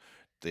does.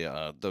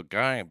 The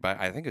guy,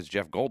 I think it's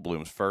Jeff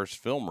Goldblum's first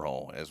film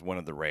role as one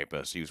of the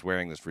rapists. He was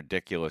wearing this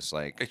ridiculous,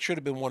 It should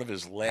have been one of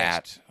his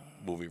last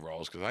movie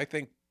roles, because I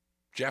think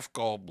Jeff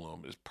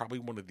Goldblum is probably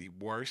one of the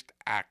worst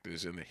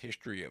actors in the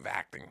history of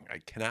acting. I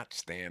cannot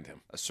stand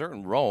him. A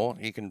certain role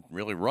he can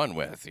really run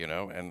with,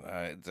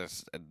 and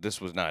this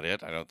was not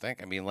it, I don't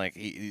think. I mean,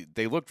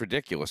 they looked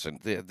ridiculous. And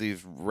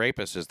these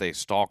rapists, as they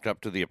stalked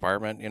up to the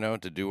apartment,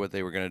 to do what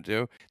they were going to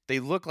do, they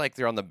look like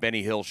they're on the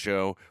Benny Hill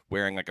show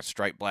wearing like a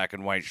striped black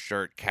and white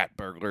shirt, cat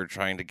burglar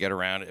trying to get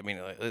around. I mean,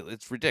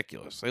 it's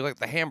ridiculous. They like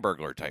the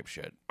Hamburglar type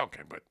shit.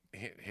 Okay, but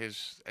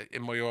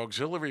in my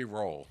auxiliary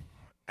role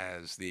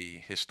as the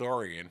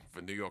historian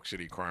for New York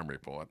City Crime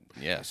Report.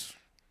 Yes.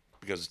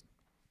 Because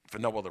for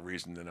no other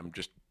reason than I'm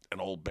just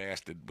an old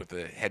bastard with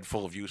a head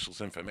full of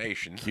useless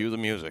information. Cue the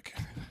music.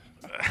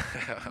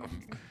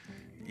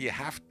 You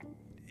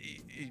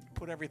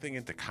put everything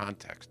into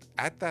context.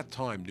 At that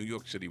time, New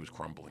York City was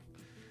crumbling.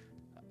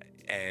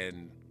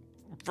 And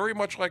very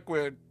much like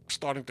we're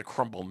starting to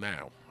crumble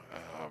now.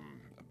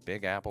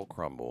 Big Apple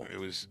crumble. It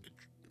was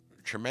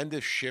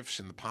tremendous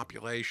shifts in the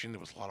population. There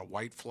was a lot of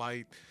white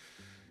flight.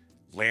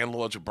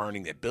 Landlords were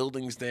burning their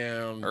buildings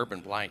down. Urban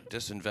blight,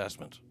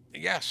 disinvestment.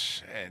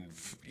 Yes, and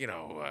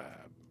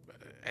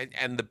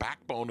and the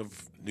backbone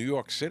of New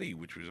York City,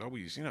 which was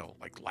always,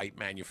 like light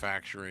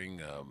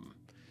manufacturing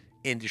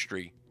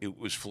industry, it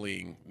was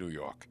fleeing New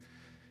York.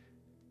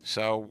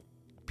 So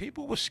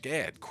people were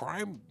scared.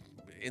 Crime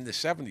in the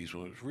 70s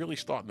was really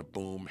starting to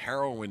boom.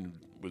 Heroin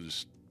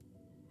was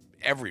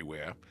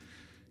everywhere,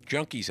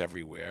 junkies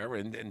everywhere.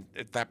 And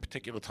at that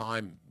particular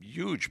time,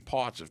 huge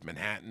parts of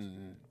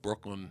Manhattan,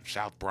 Brooklyn,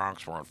 South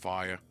Bronx were on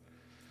fire.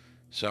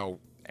 So,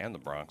 And the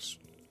Bronx.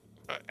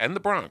 and the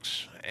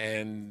Bronx.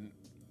 And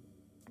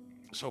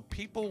so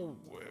people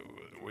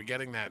were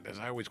getting that, as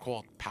I always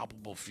call it,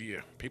 palpable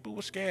fear. People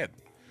were scared.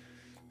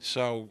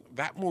 So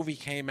that movie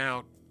came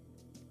out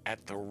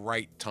at the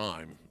right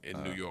time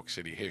in New York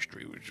City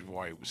history, which is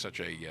why it was such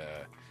a,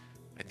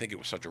 I think it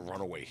was such a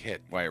runaway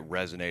hit. Why it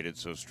resonated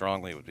so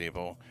strongly with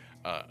people.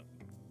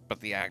 But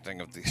the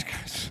acting of these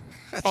guys.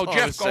 That's Oh, all I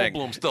Jeff was saying.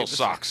 Goldblum still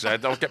sucks.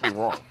 Don't get me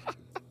wrong.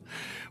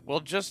 Well,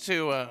 just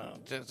so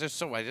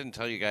I didn't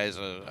tell you guys,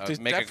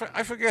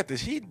 I forget.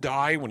 Does he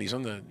die when he's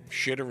on the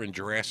shitter in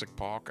Jurassic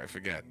Park? I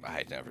forget.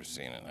 I've never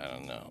seen it. I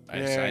don't know.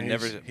 He's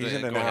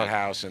in an go ahead.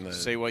 outhouse in the.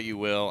 Say what you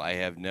will. I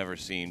have never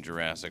seen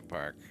Jurassic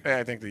Park. Yeah,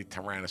 I think the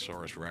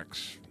Tyrannosaurus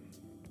Rex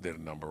did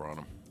a number on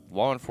him.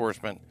 Law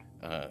enforcement,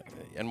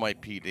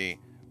 NYPD,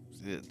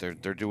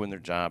 they're doing their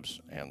jobs,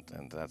 and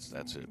that's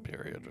it.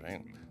 Period.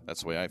 Right?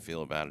 That's the way I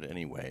feel about it,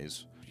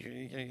 anyways.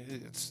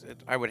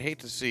 I would hate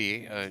to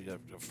see a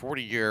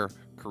 40-year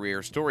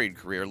career, storied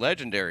career,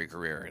 legendary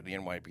career in the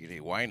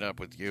NYPD wind up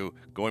with you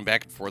going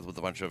back and forth with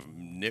a bunch of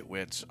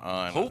nitwits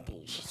on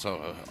Hooples.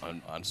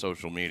 On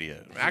social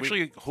media.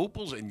 Actually,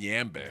 hooples and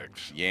yam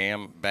bags.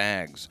 Yam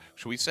bags.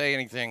 Should we say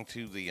anything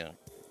to the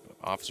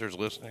officers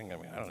listening? I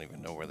mean, I don't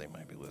even know where they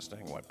might be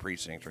listening. What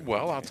precincts?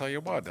 Well, I'll tell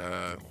you what.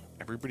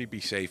 Everybody be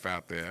safe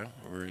out there.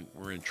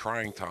 We're in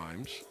trying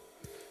times.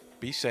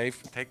 Be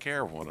safe and take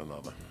care of one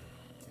another.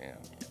 Yeah.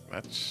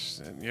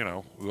 That's,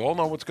 we all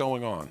know what's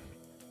going on.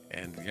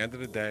 And at the end of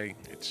the day,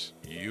 it's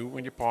you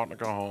and your partner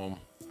go home.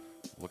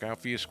 Look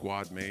out for your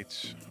squad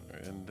mates.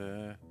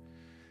 And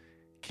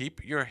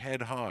keep your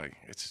head high.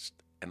 It's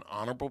an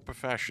honorable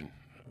profession.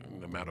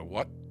 No matter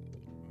what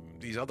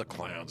these other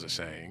clowns are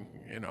saying,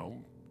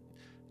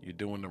 you're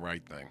doing the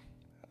right thing.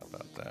 How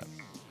about that?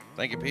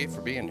 Thank you, Pete,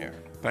 for being here.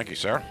 Thank you,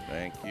 sir.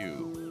 Thank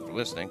you for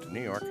listening to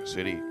New York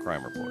City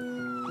Crime Report.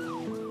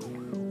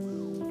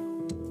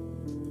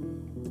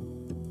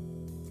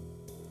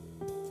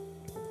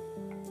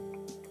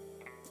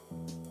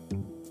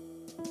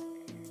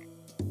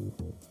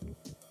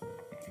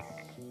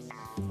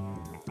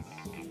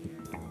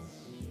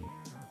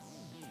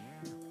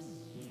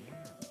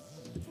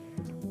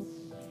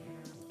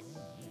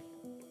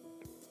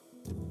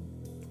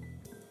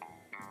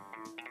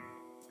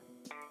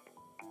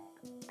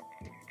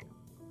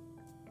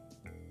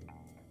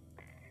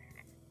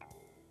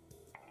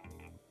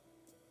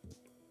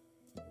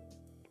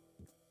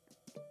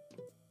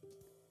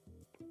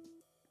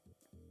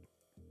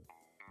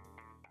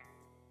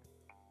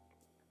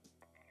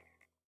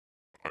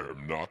 I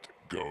am not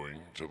going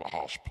to the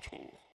hospital.